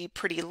seems to be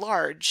pretty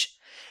large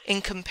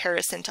in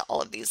comparison to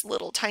all of these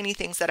little tiny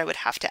things that I would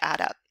have to add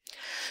up.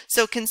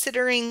 So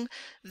considering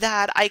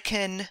that I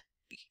can,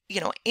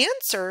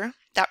 answer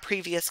that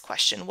previous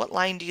question, what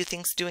line do you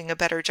think is doing a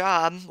better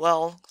job?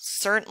 Well,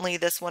 certainly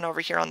this one over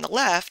here on the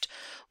left.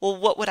 Well,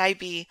 what would I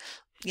be,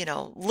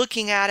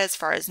 looking at as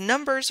far as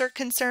numbers are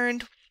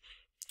concerned?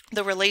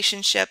 The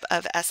relationship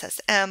of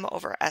SSM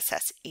over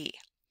SSE.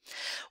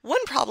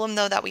 One problem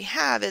though that we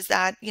have is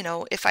that,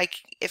 if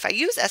I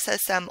use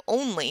SSM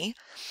only,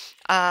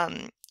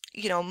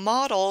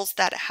 models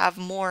that have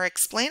more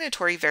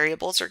explanatory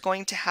variables are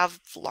going to have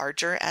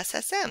larger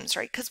SSMs,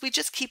 right? Because we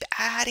just keep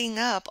adding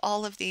up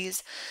all of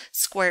these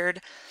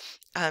squared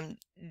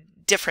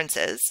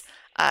differences.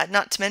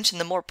 Not to mention,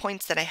 the more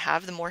points that I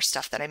have, the more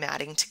stuff that I'm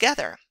adding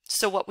together.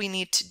 So what we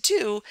need to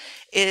do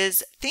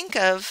is think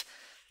of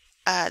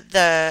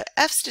the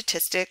F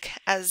statistic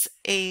as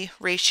a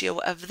ratio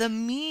of the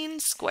mean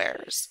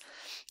squares.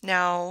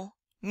 Now,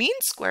 mean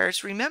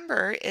squares,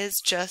 remember, is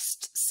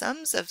just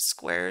sums of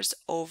squares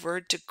over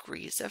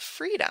degrees of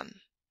freedom.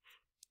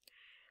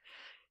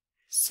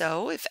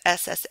 So if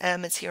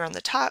SSM is here on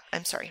the top,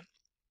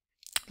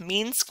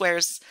 mean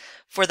squares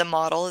for the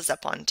model is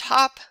up on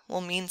top.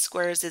 Well, mean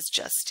squares is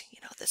just,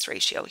 this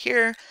ratio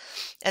here.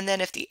 And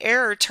then if the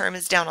error term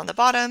is down on the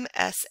bottom,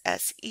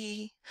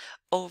 SSE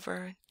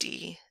over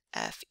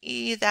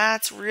DFE,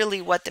 that's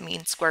really what the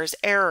mean squares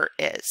error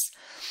is.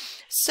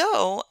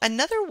 So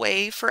another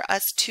way for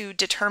us to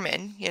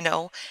determine,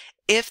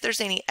 if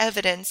there's any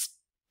evidence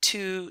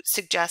to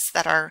suggest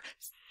that our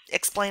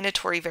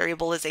explanatory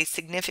variable is a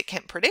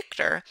significant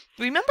predictor,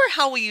 remember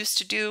how we used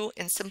to do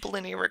in simple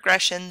linear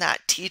regression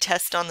that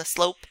t-test on the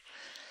slope?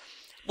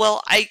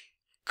 Well, I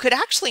could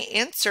actually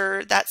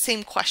answer that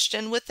same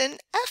question with an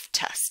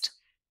f-test.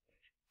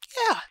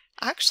 Yeah,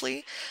 actually,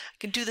 I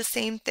can do the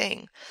same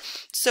thing.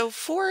 So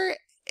for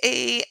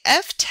a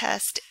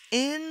f-test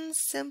in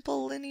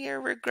simple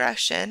linear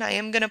regression, I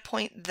am going to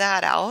point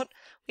that out.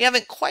 We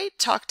haven't quite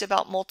talked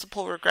about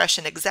multiple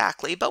regression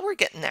exactly, but we're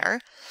getting there.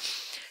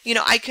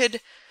 I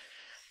could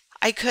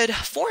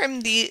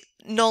form the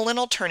null and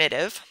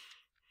alternative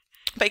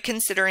by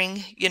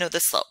considering, the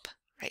slope,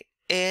 right?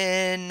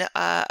 In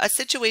a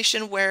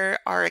situation where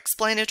our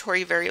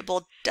explanatory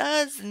variable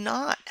does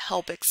not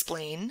help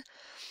explain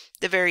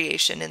the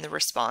variation in the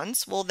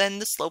response, well, then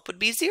the slope would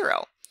be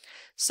 0.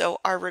 So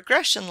our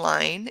regression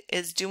line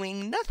is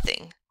doing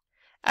nothing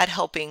at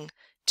helping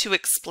to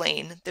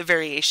explain the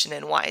variation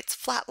in y. It's a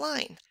flat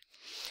line.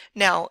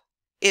 Now,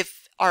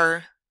 if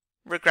our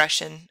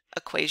regression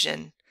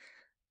equation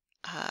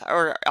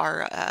or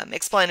our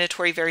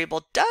explanatory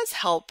variable does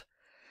help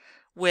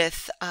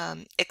with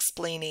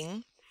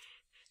explaining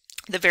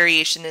the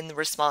variation in the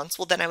response,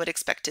 well, then I would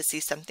expect to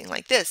see something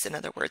like this. In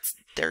other words,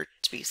 there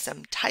to be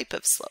some type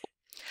of slope.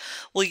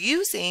 Well,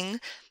 using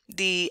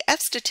the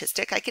F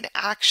statistic, I can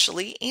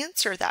actually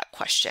answer that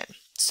question.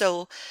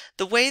 So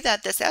the way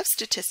that this F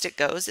statistic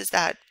goes is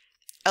that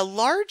a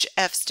large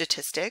F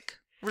statistic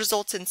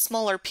results in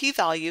smaller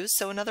p-values.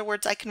 So in other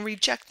words, I can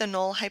reject the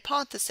null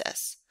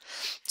hypothesis.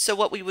 So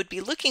what we would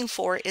be looking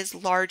for is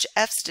large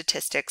F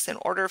statistics in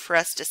order for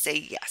us to say,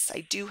 yes,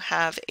 I do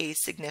have a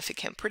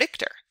significant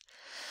predictor.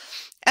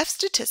 F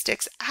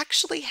statistics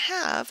actually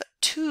have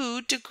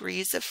 2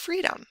 degrees of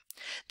freedom.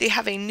 They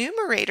have a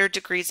numerator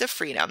degrees of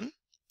freedom,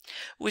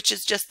 which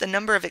is just the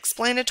number of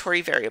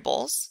explanatory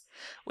variables,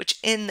 which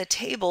in the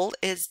table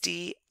is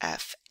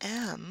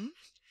DFM.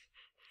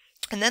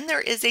 And then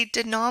there is a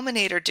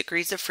denominator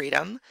degrees of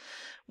freedom,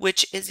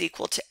 which is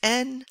equal to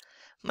n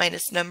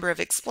minus number of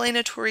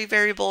explanatory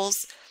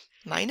variables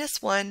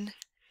minus 1,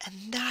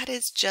 and that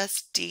is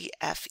just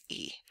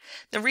DFE.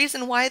 The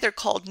reason why they're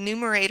called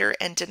numerator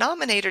and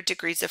denominator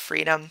degrees of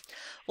freedom,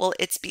 well,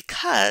 it's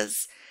because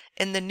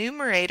in the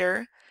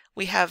numerator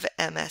we have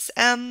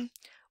MSM,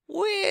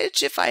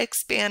 which if I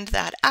expand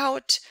that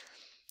out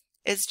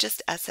is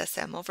just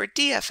SSM over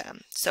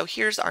DFM. So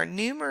here's our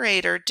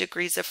numerator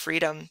degrees of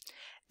freedom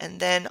and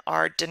then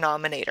our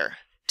denominator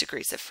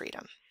degrees of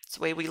freedom. That's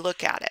the way we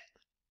look at it.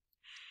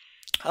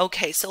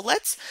 Okay, so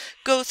let's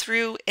go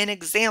through an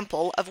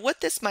example of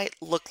what this might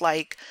look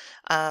like,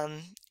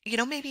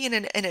 maybe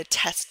in a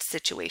test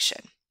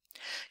situation.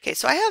 Okay,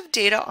 so I have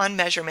data on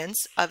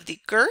measurements of the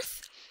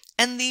girth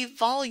and the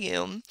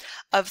volume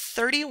of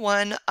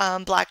 31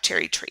 black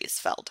cherry trees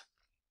felled.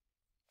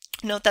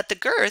 Note that the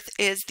girth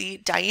is the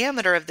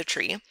diameter of the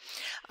tree,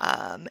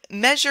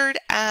 measured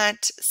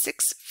at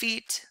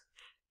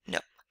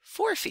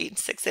 4 feet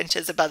 6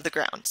 inches above the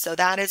ground. So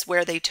that is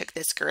where they took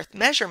this girth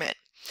measurement.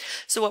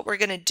 So what we're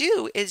going to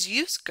do is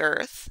use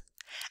girth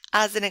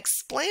as an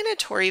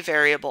explanatory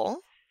variable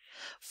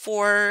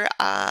for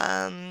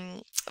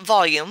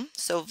volume.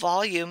 So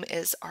volume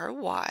is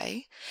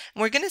Ry.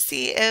 And we're going to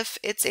see if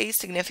it's a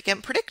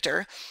significant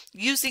predictor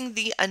using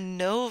the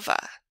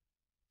ANOVA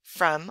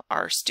from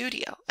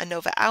RStudio,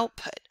 ANOVA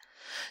output.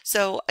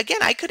 So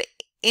again, I could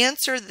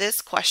answer this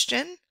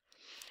question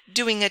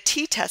doing a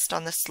t-test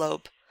on the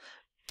slope,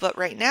 but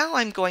right now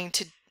I'm going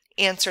to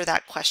answer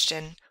that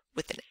question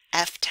with an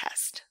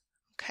f-test.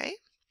 Okay?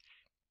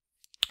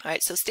 All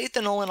right, so state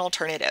the null and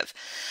alternative.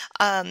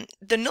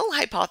 The null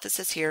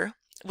hypothesis here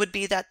would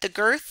be that the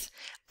girth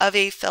of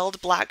a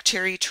felled black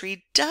cherry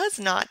tree does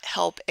not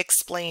help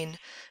explain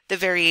the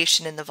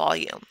variation in the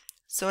volume.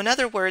 So in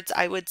other words,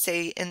 I would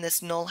say in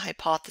this null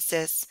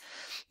hypothesis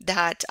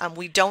that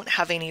we don't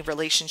have any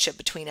relationship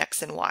between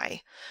X and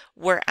Y,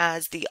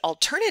 whereas the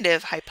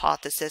alternative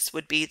hypothesis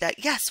would be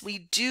that yes,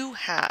 we do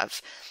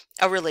have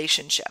a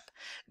relationship.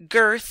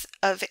 Girth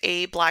of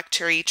a black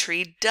cherry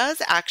tree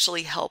does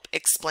actually help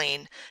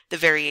explain the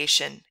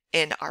variation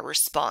in our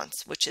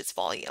response, which is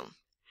volume.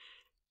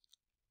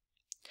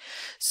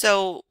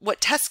 So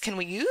what tests can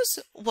we use?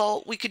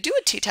 Well, we could do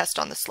a t-test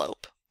on the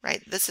slope,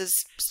 right? This is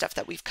stuff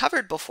that we've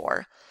covered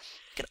before.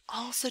 We can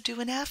also do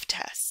an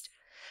f-test.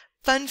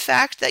 Fun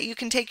fact that you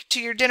can take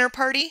to your dinner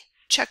party,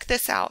 check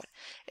this out.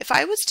 If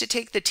I was to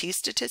take the t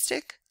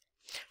statistic,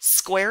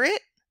 square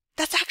it,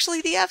 that's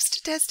actually the f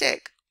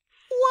statistic.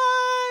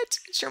 What?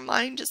 Is your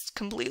mind just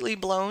completely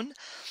blown?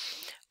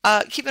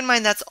 Keep in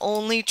mind that's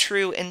only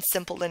true in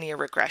simple linear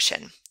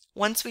regression.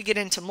 Once we get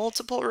into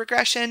multiple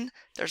regression,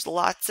 there's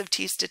lots of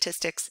t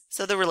statistics,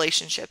 so the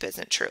relationship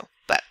isn't true.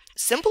 But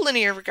simple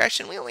linear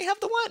regression, we only have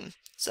the one.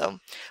 So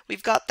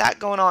we've got that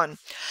going on.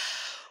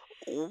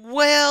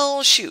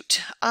 Well,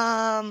 shoot.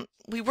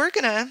 We were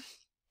going to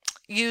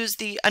use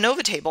the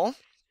ANOVA table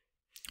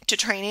to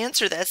try and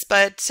answer this,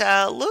 but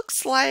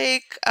looks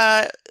like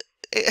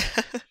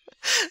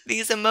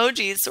these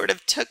emojis sort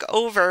of took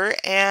over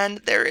and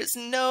there is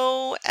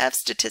no F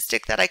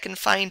statistic that I can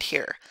find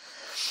here.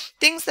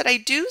 Things that I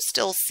do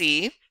still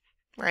see,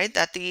 right,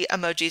 that the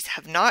emojis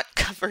have not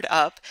covered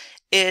up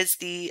is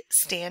the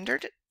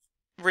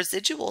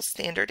residual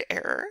standard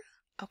error.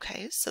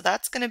 Okay, so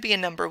that's going to be a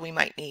number we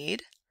might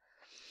need.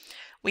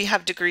 We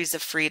have degrees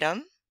of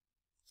freedom.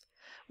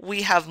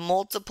 We have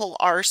multiple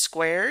r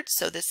squared,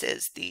 so this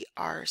is the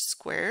r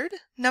squared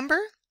number.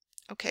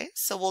 Okay,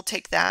 so we'll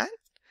take that.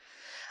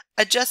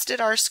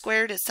 Adjusted r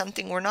squared is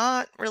something we're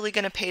not really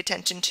going to pay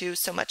attention to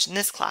so much in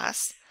this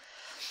class.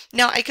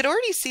 Now I could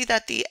already see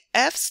that the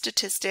F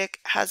statistic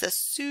has a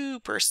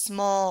super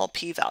small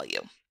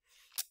p-value.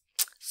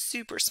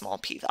 Super small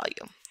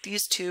p-value.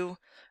 These two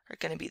are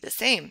going to be the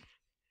same.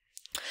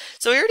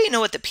 So we already know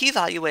what the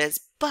p-value is,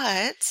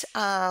 but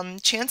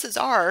chances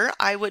are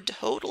I would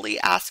totally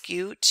ask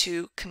you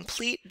to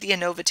complete the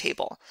ANOVA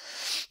table.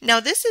 Now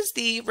this is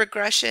the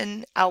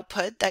regression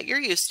output that you're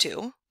used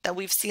to, that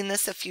we've seen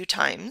this a few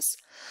times.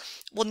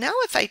 Well, now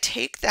if I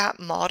take that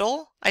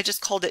model, I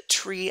just called it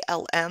tree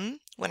LM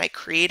when I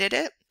created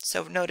it.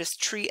 So notice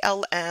tree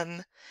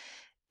LM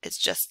is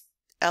just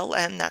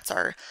LM, that's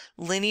our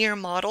linear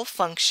model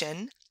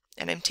function.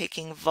 And I'm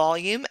taking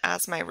volume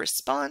as my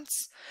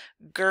response,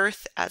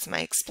 girth as my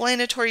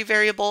explanatory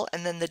variable,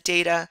 and then the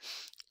data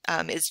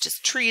is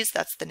just trees.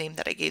 That's the name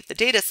that I gave the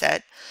data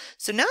set.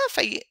 So now if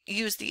I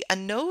use the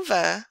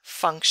ANOVA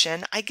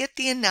function, I get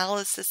the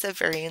analysis of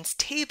variance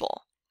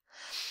table.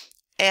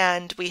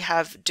 And we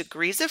have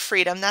degrees of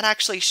freedom. That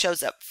actually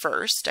shows up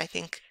first. I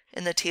think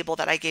in the table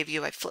that I gave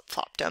you, I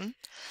flip-flopped them.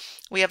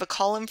 We have a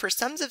column for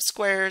sums of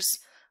squares.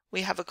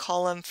 We have a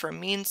column for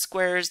mean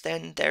squares.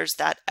 Then there's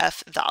that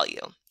F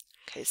value.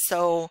 Okay,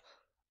 so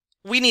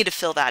we need to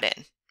fill that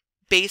in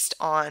based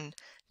on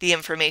the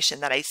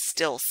information that I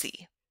still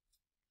see.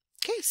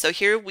 Okay, so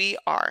here we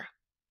are.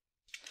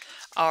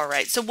 All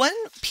right, so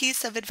one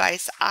piece of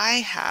advice I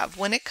have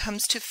when it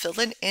comes to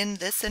filling in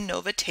this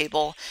ANOVA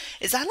table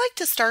is I like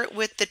to start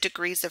with the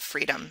degrees of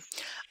freedom.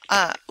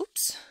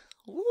 Oops,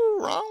 ooh,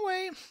 wrong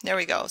way. There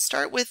we go.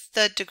 Start with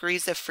the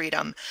degrees of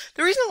freedom.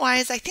 The reason why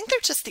is I think they're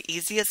just the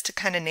easiest to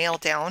kind of nail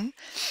down.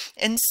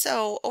 And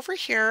so over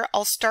here,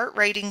 I'll start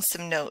writing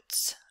some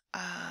notes.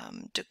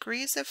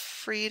 Degrees of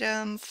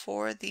freedom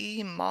for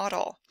the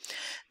model.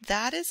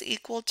 That is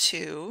equal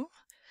to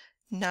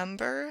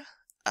number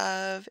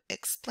of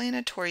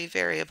explanatory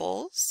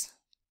variables.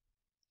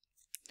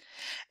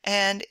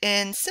 And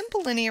in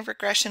simple linear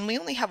regression, we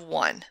only have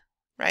one,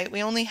 right?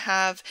 We only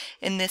have,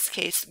 in this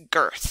case,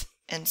 girth.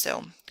 And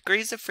so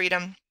degrees of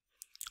freedom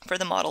for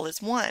the model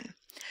is 1.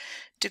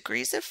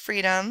 Degrees of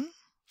freedom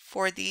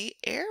for the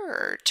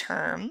error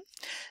term,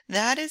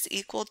 that is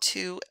equal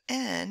to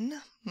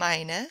n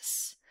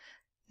minus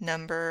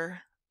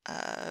number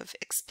of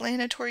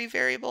explanatory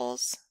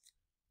variables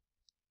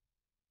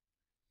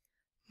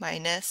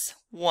minus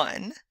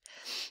 1.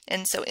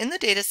 And so in the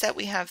data set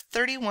we have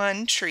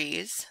 31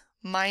 trees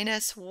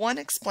minus 1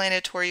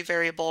 explanatory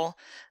variable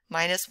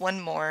minus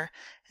 1 more,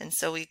 and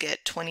so we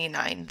get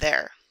 29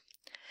 there.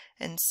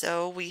 And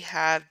so we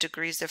have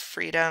degrees of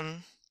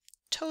freedom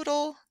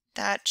total.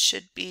 That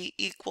should be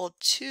equal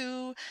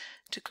to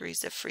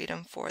degrees of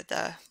freedom for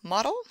the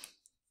model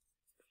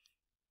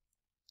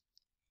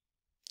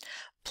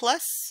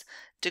plus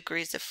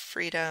degrees of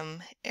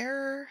freedom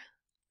error.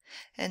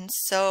 And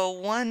so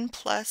 1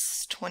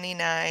 plus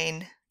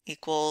 29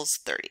 equals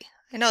 30.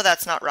 I know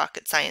that's not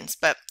rocket science,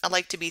 but I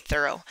like to be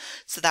thorough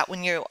so that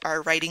when you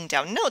are writing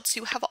down notes,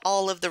 you have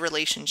all of the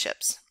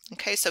relationships.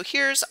 Okay, so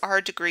here's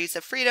our degrees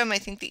of freedom. I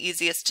think the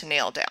easiest to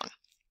nail down.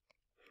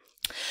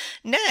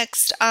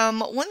 Next,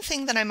 one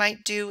thing that I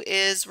might do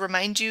is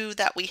remind you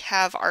that we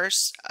have our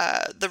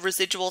the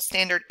residual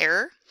standard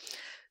error.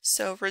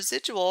 So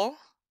residual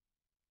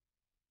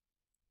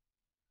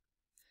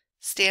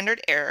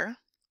standard error,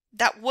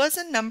 that was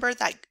a number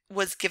that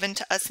was given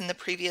to us in the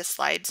previous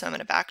slide, so I'm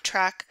going to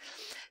backtrack.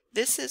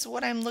 This is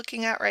what I'm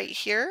looking at right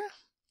here.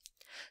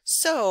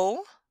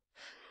 So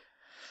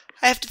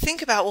I have to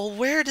think about, well,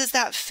 where does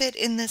that fit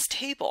in this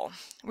table?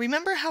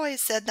 Remember how I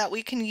said that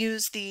we can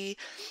use the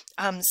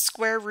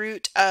square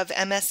root of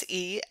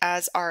MSE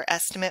as our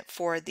estimate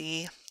for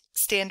the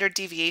standard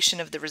deviation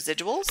of the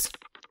residuals?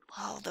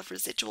 Well, the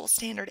residual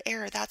standard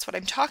error, that's what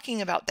I'm talking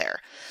about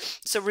there.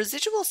 So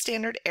residual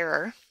standard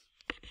error,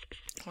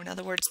 or in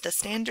other words, the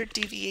standard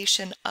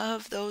deviation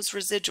of those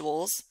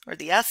residuals, or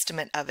the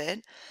estimate of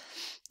it,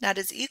 that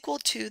is equal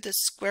to the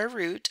square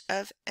root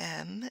of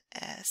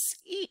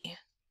MSE.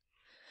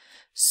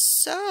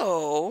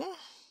 So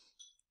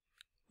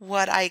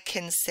what I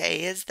can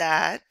say is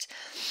that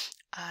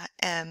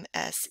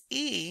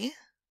MSE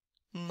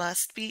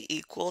must be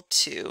equal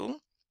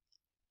to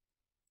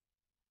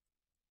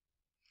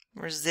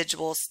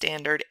residual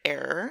standard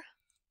error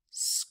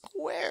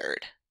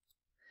squared.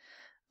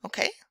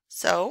 Okay,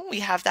 so we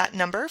have that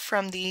number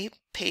from the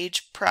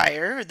page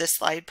prior, or the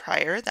slide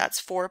prior.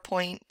 That's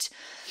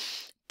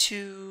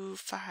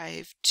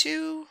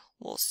 4.252.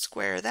 We'll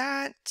square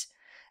that,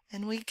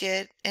 and we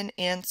get an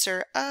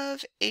answer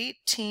of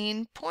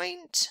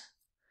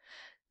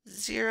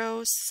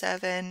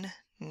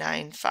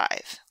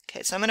 18.0795.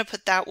 Okay, so I'm going to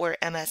put that where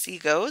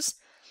MSE goes.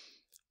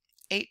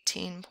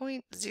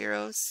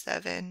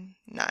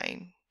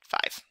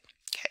 18.0795.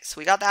 Okay, so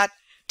we got that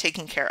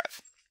taken care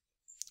of.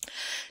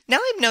 Now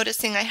I'm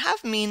noticing I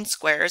have mean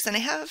squares and I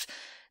have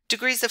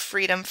degrees of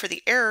freedom for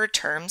the error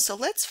term, so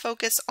let's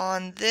focus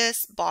on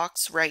this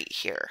box right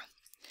here.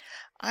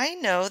 I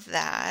know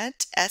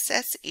that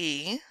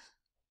SSE, if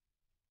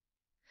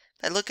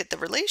I look at the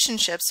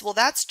relationships, well,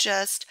 that's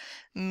just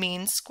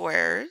mean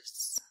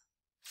squares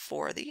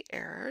for the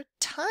error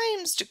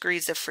times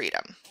degrees of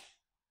freedom.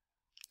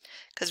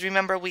 Because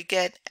remember, we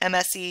get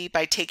MSE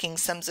by taking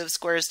sums of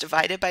squares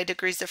divided by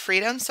degrees of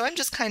freedom. So I'm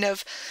just kind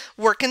of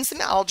working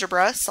some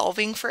algebra,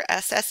 solving for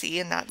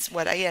SSE, and that's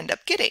what I end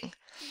up getting.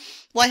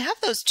 Well, I have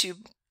those two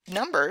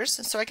numbers,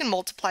 so I can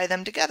multiply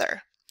them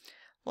together.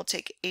 We'll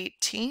take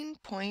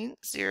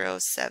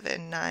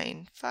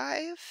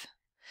 18.0795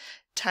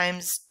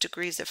 times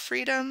degrees of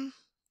freedom,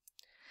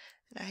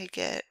 and I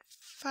get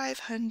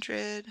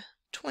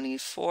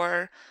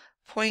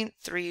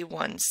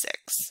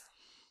 524.316.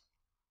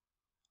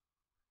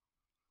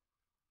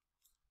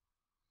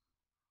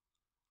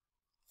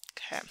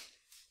 Okay.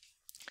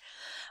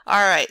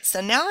 All right,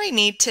 so now I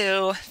need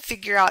to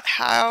figure out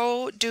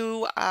how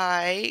do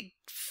I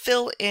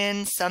fill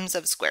in sums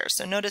of squares.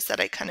 So notice that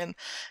I'm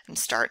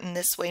starting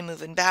this way,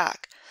 moving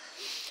back.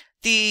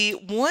 The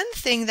one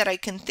thing that I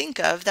can think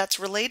of that's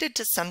related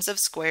to sums of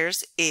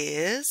squares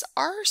is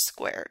r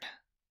squared.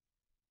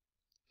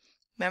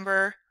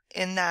 Remember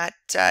in that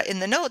in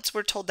the notes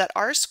we're told that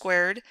r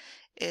squared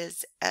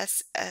is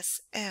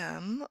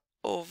SSM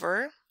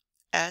over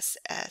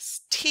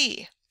SST.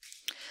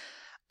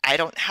 I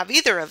don't have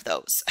either of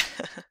those.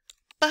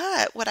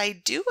 But what I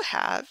do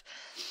have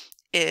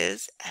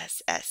is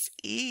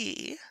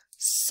SSE.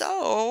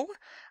 So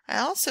I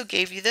also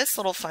gave you this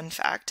little fun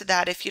fact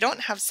that if you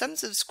don't have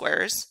sums of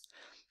squares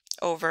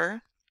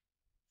over,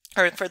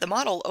 or for the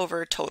model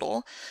over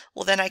total,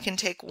 well then I can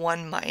take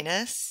 1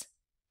 minus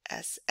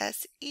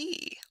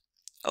SSE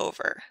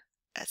over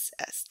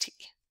SST.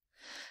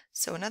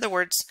 So in other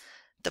words,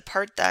 the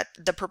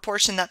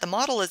proportion that the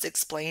model is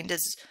explained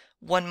is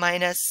 1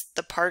 minus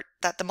the part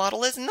that the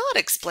model is not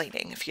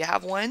explaining. If you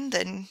have one,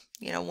 then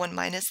 1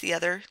 minus the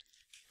other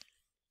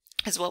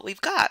is what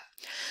we've got.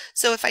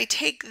 So if I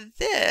take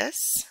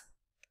this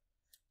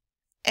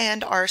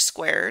and r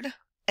squared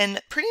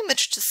and pretty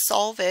much just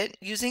solve it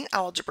using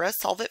algebra,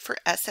 solve it for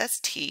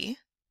SST,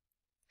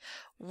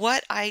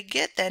 what I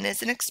get then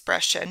is an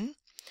expression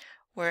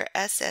where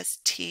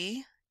SST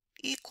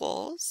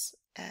equals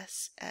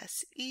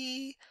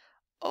SSE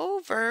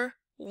over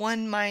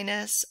 1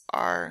 minus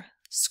r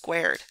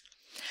squared.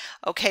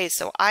 Okay,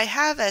 so I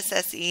have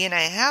SSE and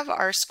I have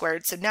r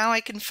squared, so now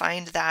I can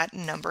find that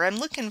number I'm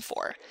looking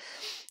for.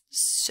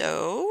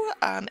 So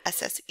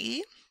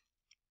SSE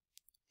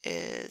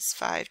is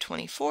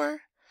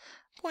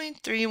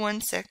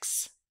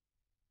 524.316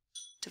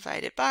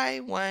 divided by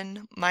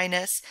 1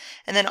 minus,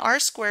 and then r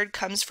squared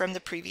comes from the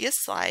previous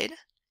slide,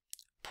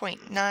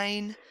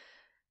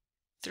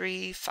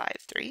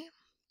 0.9353.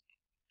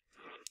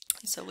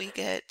 So we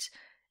get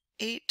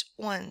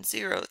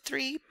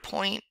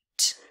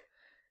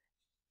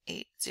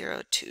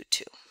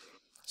 8103.8022.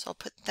 So I'll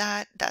put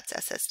that's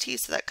SST,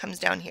 so that comes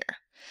down here.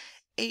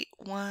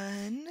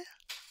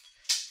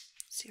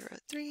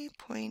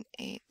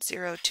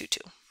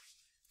 8103.8022.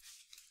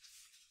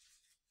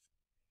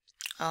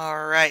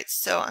 All right,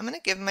 so I'm going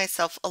to give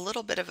myself a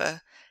little bit of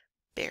a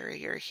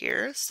barrier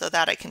here so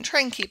that I can try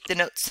and keep the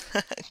notes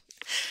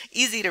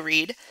easy to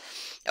read.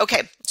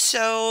 Okay,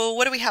 so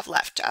what do we have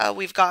left?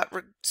 We've got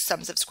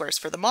sums of squares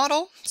for the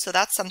model, so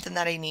that's something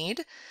that I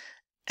need.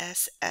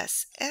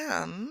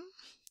 SSM,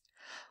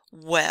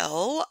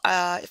 well,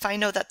 if I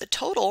know that the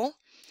total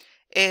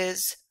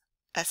is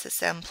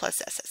SSM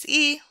plus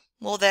SSE,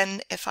 well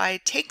then if I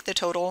take the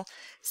total,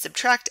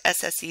 subtract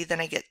SSE, then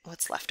I get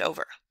what's left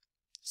over.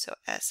 So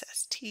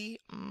SST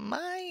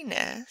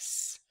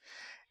minus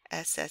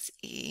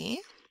SSE,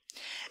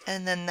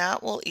 and then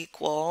that will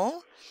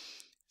equal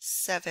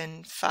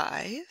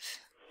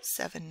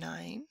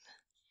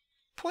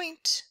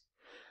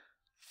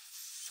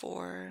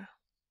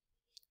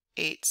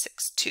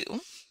 7579.4862.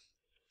 We'll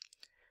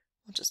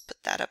just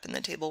put that up in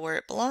the table where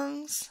it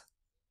belongs.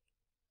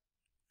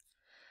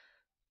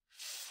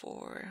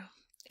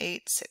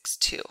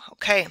 4862.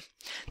 Okay,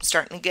 I'm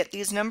starting to get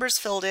these numbers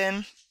filled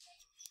in.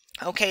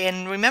 Okay,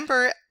 and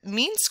remember,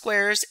 mean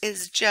squares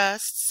is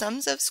just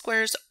sums of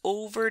squares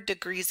over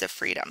degrees of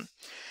freedom.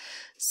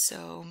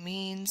 So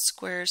mean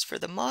squares for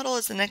the model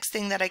is the next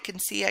thing that I can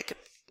see I could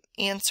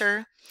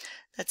answer.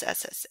 That's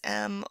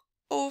SSM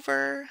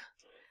over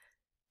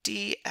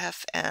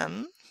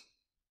DFM.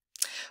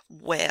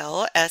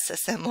 Well,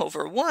 SSM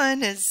over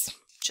 1 is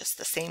just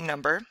the same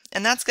number,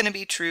 and that's going to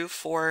be true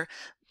for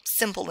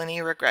simple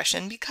linear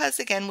regression because,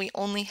 again, we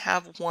only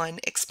have one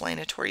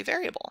explanatory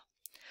variable.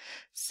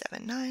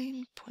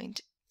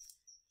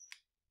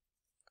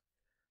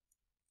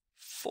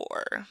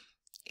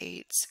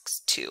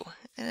 79.4862.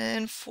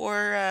 And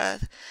for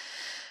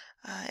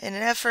in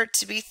an effort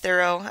to be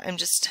thorough, I'm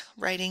just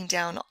writing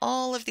down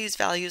all of these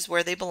values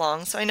where they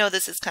belong. So I know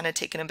this is kind of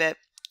taking a bit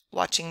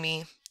watching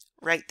me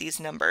write these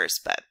numbers,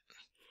 but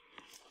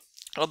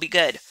it'll be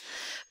good.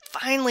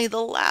 Finally,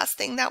 the last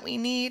thing that we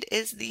need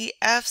is the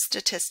F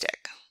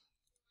statistic.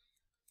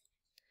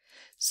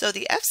 So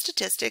the F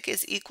statistic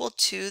is equal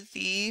to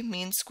the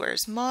mean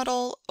squares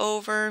model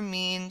over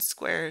mean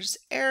squares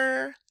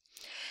error.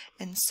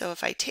 And so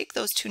if I take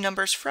those two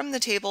numbers from the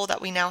table that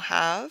we now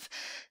have,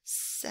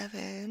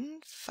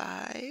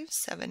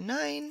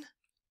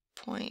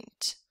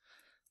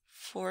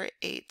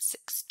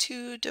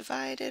 7579.4862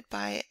 divided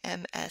by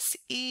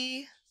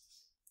MSE.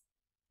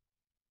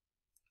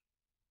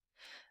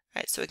 All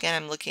right, so again,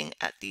 I'm looking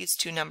at these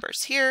two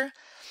numbers here.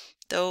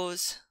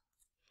 Those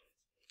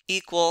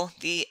equal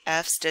the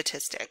F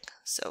statistic.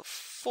 So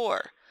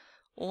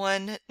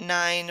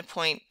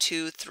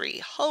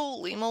 419.23.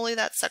 Holy moly,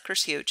 that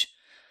sucker's huge.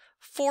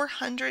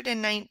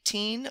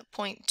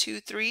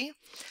 419.23.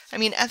 I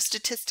mean, F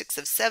statistics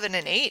of 7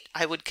 and 8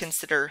 I would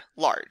consider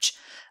large.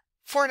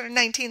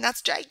 419,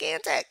 that's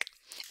gigantic.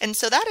 And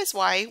so that is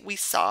why we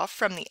saw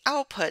from the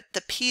output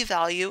the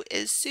p-value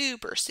is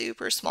super,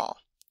 super small.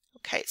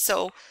 Okay,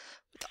 so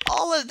with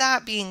all of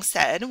that being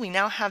said, we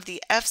now have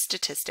the F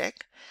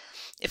statistic.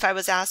 If I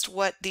was asked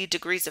what the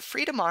degrees of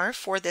freedom are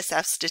for this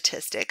F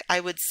statistic, I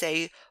would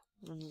say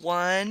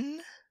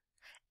 1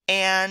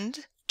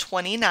 and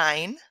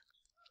 29.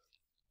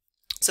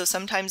 So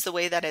sometimes the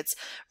way that it's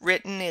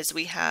written is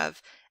we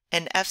have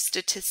an F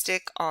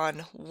statistic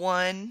on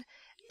 1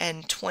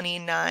 and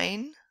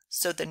 29.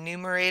 So the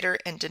numerator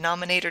and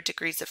denominator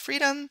degrees of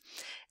freedom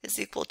is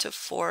equal to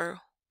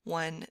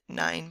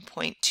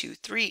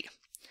 419.23.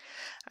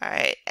 All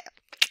right.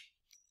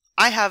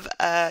 I have,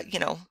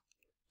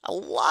 a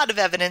lot of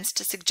evidence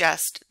to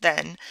suggest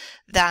then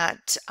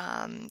that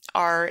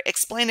our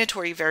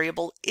explanatory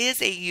variable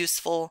is a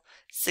useful,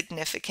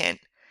 significant,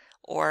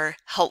 or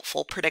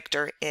helpful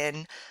predictor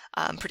in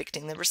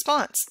predicting the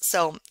response.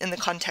 So in the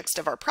context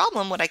of our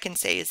problem, what I can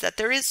say is that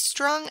there is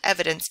strong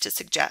evidence to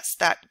suggest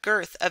that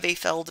girth of a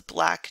felled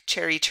black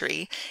cherry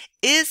tree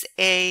is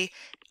I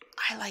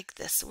like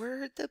this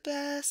word the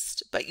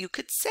best, but you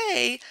could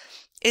say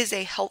is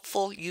a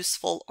helpful,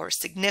 useful, or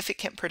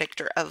significant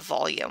predictor of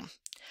volume.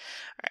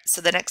 All right,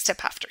 so the next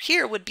step after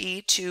here would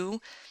be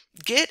to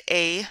get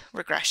a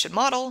regression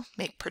model,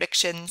 make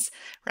predictions,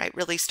 right?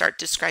 Really start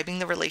describing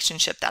the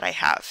relationship that I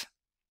have.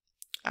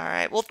 All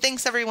right, well,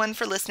 thanks everyone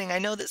for listening. I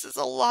know this is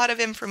a lot of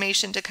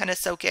information to kind of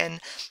soak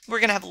in. We're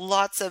going to have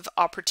lots of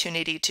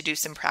opportunity to do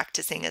some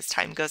practicing as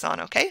time goes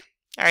on, okay?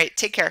 All right,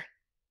 take care.